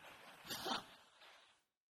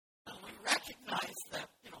 And we recognize that,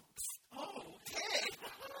 okay.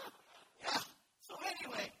 Yeah. So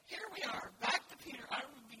anyway, here we are, back to Peter. Are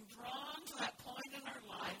we being drawn to that point in our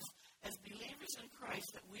lives as believers in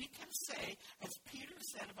Christ that we can say, as Peter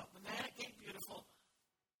said about the man at Gate Beautiful,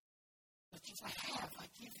 such as I have, I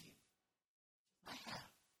give you. I have.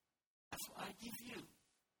 That's what I give you.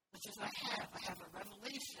 Such as I have a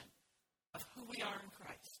revelation of who we are in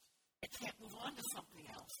Christ. I can't move on to something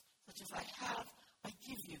else. Such as I have, I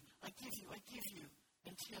I give you,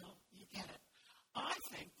 until you get it. I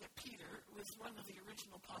think that Peter was one of the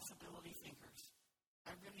original possibility thinkers.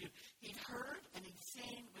 I really do. He'd heard and he'd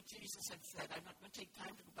seen what Jesus had said. I'm not going to take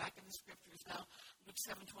time to go back in the scriptures now. Luke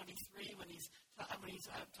 7:23, when he's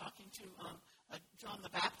talking to John the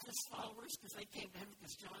Baptist followers, because they came to him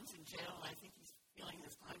because John's in jail, and I think he's feeling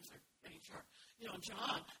his times are getting short.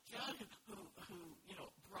 John who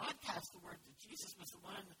broadcast the word that Jesus was the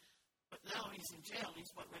one, but now he's in jail. He's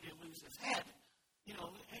ready to lose his head. He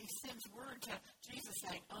sends word to Jesus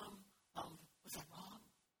saying, was I wrong?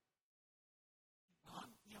 Are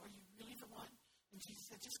you really the one? And Jesus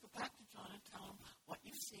said, just go back to John and tell him what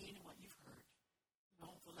you've seen and what you've heard.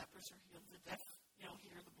 The lepers are healed, the deaf,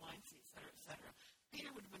 hear, the blind see, et cetera, et cetera.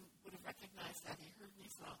 Peter would have recognized that. He heard and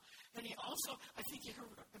he saw. And he also, I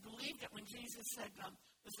believe that when Jesus said,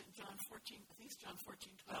 was it John 14, I think it's John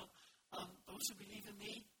 14:12, those who believe in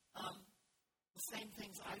me, the same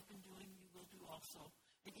things I've been doing, you will do also,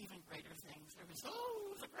 and even greater things. There was,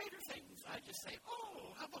 the greater things. I just say,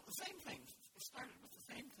 how about the same things? It started with the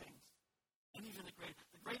same things. And even the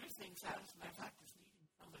greater things, as a matter of fact, is leading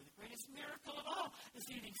somebody. The greatest miracle of all is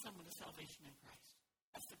leading someone to salvation in Christ.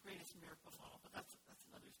 That's the greatest miracle of all, but that's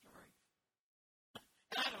another story.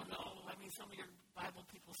 And I don't know. Some of your Bible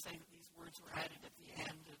people say that these words were added at the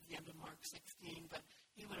end of Mark 16, but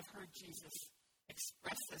you would have heard Jesus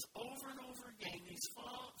express this over and over again. These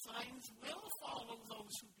signs will follow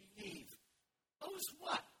those who believe. Those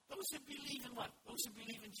what? Those who believe in what? Those who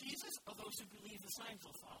believe in Jesus, or those who believe the signs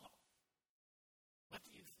will follow? What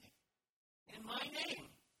do you think? In my name,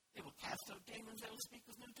 they will cast out demons, they will speak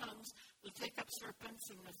with new tongues, they'll take up serpents,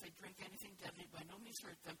 and if they drink anything deadly, by no means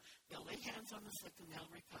hurt them. They'll lay hands on the sick and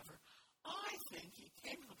they'll recover. I think he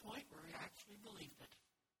came to the point where he actually believed it.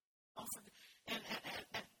 And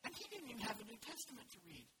he didn't even have a New Testament to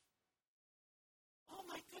read. Oh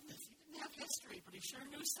my goodness, he didn't have history, but he sure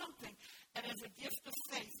knew something. And as a gift of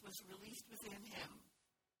faith was released within him,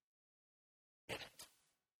 get it.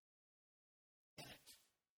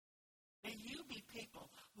 May you be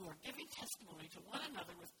people who are giving testimony to one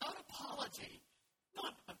another without apology.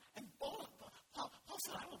 Paul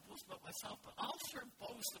said, I won't boast about myself, but I'll sure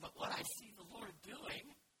boast about what I see the Lord doing.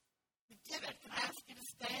 You get it. Can I ask you to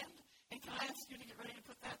stand? And can I ask you to get ready to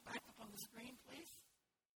put that back up on the screen, please?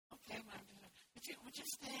 Okay, would you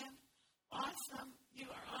stand? Awesome. You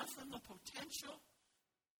are awesome. The potential.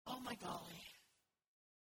 Oh, my golly.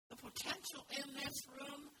 The potential in this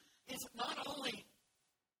room is not only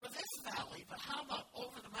for this valley, but how about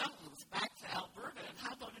over the mountains back to Alberta, and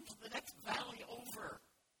how about into the next valley over?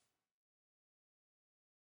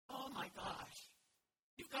 Oh, my gosh.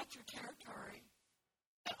 You've got your territory.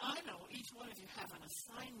 And I know each one of you have an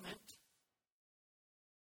assignment.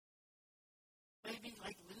 Maybe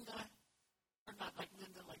like Linda, or not like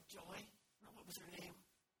Linda, like Joy. What was her name?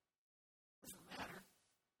 Doesn't matter.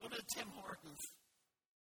 Go to Tim Hortons.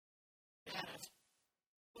 Janet,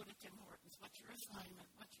 go to Tim Hortons. What's your assignment?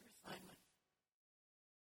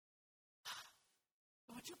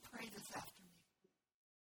 Would you pray this after me?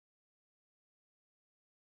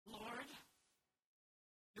 Lord,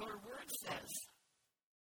 your word says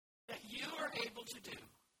that you are able to do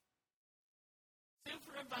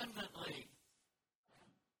super abundantly,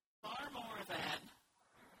 far more than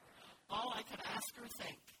all I could ask or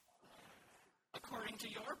think, according to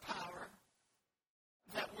your power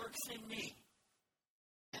that works in me,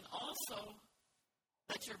 and also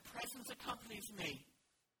that your presence accompanies me.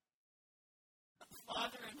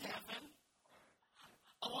 Father in heaven,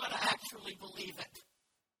 I want to actually believe it.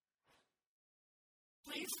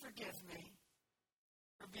 Please forgive me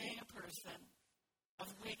for being a person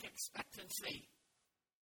of weak expectancy.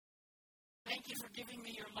 Thank you for giving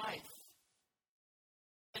me your life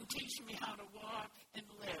and teaching me how to walk and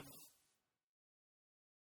live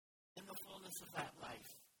in the fullness of that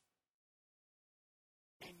life.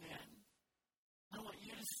 Amen. I want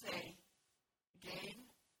you to say again,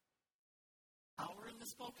 power in the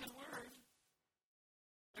spoken word.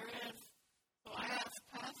 There is. So I asked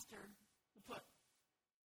Pastor to put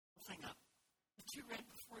the thing up that you read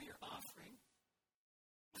before your offering.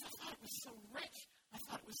 I thought it was so rich. I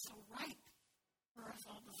thought it was so right for us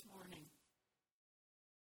all this morning.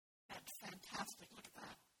 That's fantastic. Look at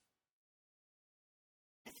that.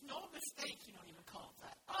 It's no mistake you don't even call it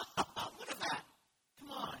that. Look at that. Come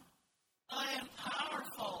on. I am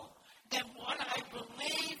powerful. And what I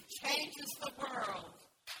believe changes the world.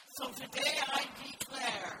 So today I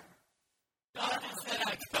declare, God is in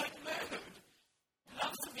a good mood.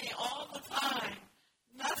 Loves me all the time.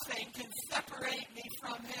 Nothing can separate me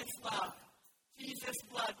from his love. Jesus'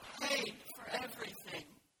 blood paid for everything.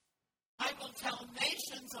 I will tell nations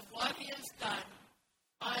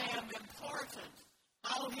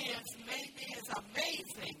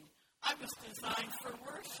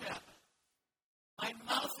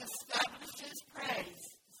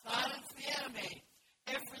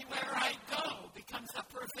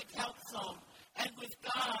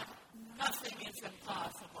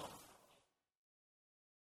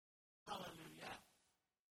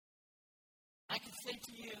I could say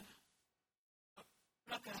to you,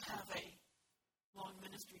 we're not going to have a long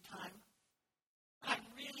ministry time. I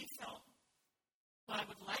really felt that I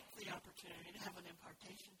would like the opportunity to have an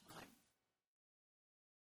impartation time.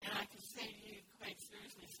 And I could say to you, quite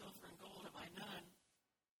seriously, silver and gold have I none,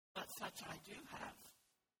 but such I do have.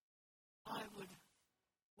 I would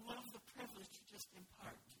love the privilege to just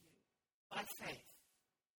impart to you by faith.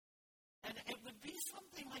 And it would be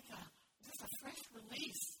something like just a fresh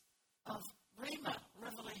release of rhema,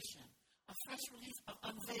 revelation, a fresh release of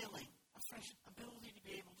unveiling, a fresh ability to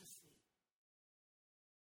be able to see.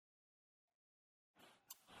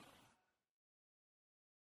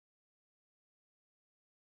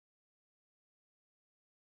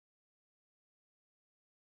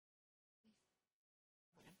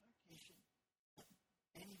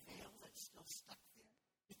 Any veil that's still stuck there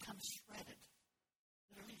becomes shredded,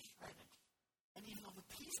 literally shredded. And even though the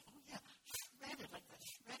piece, shredded, like the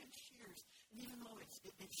shredded shears, and even though it's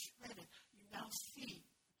shredded, you now see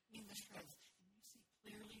between the shreds, and you see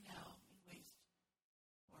clearly now in ways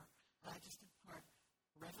or I just impart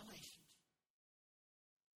revelation to you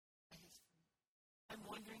by history. I'm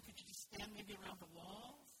wondering, could you just stand maybe around the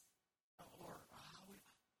walls? Or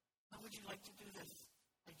how would you like to do this,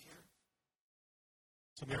 my dear?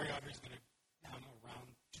 So Mary Audrey's going to come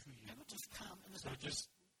around to you. I would just come. So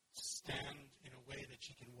just stand in a way that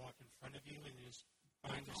she can walk in front of you and just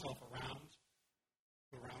find yourself around.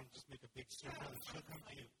 Go around, just make a big circle, and she'll come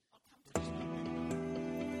to you.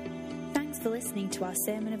 Thanks for listening to our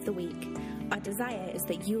Sermon of the Week. Our desire is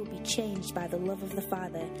that you will be changed by the love of the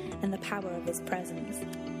Father and the power of His presence.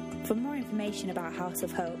 For more information about House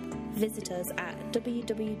of Hope, visit us at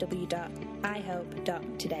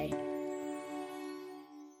www.ihope.today.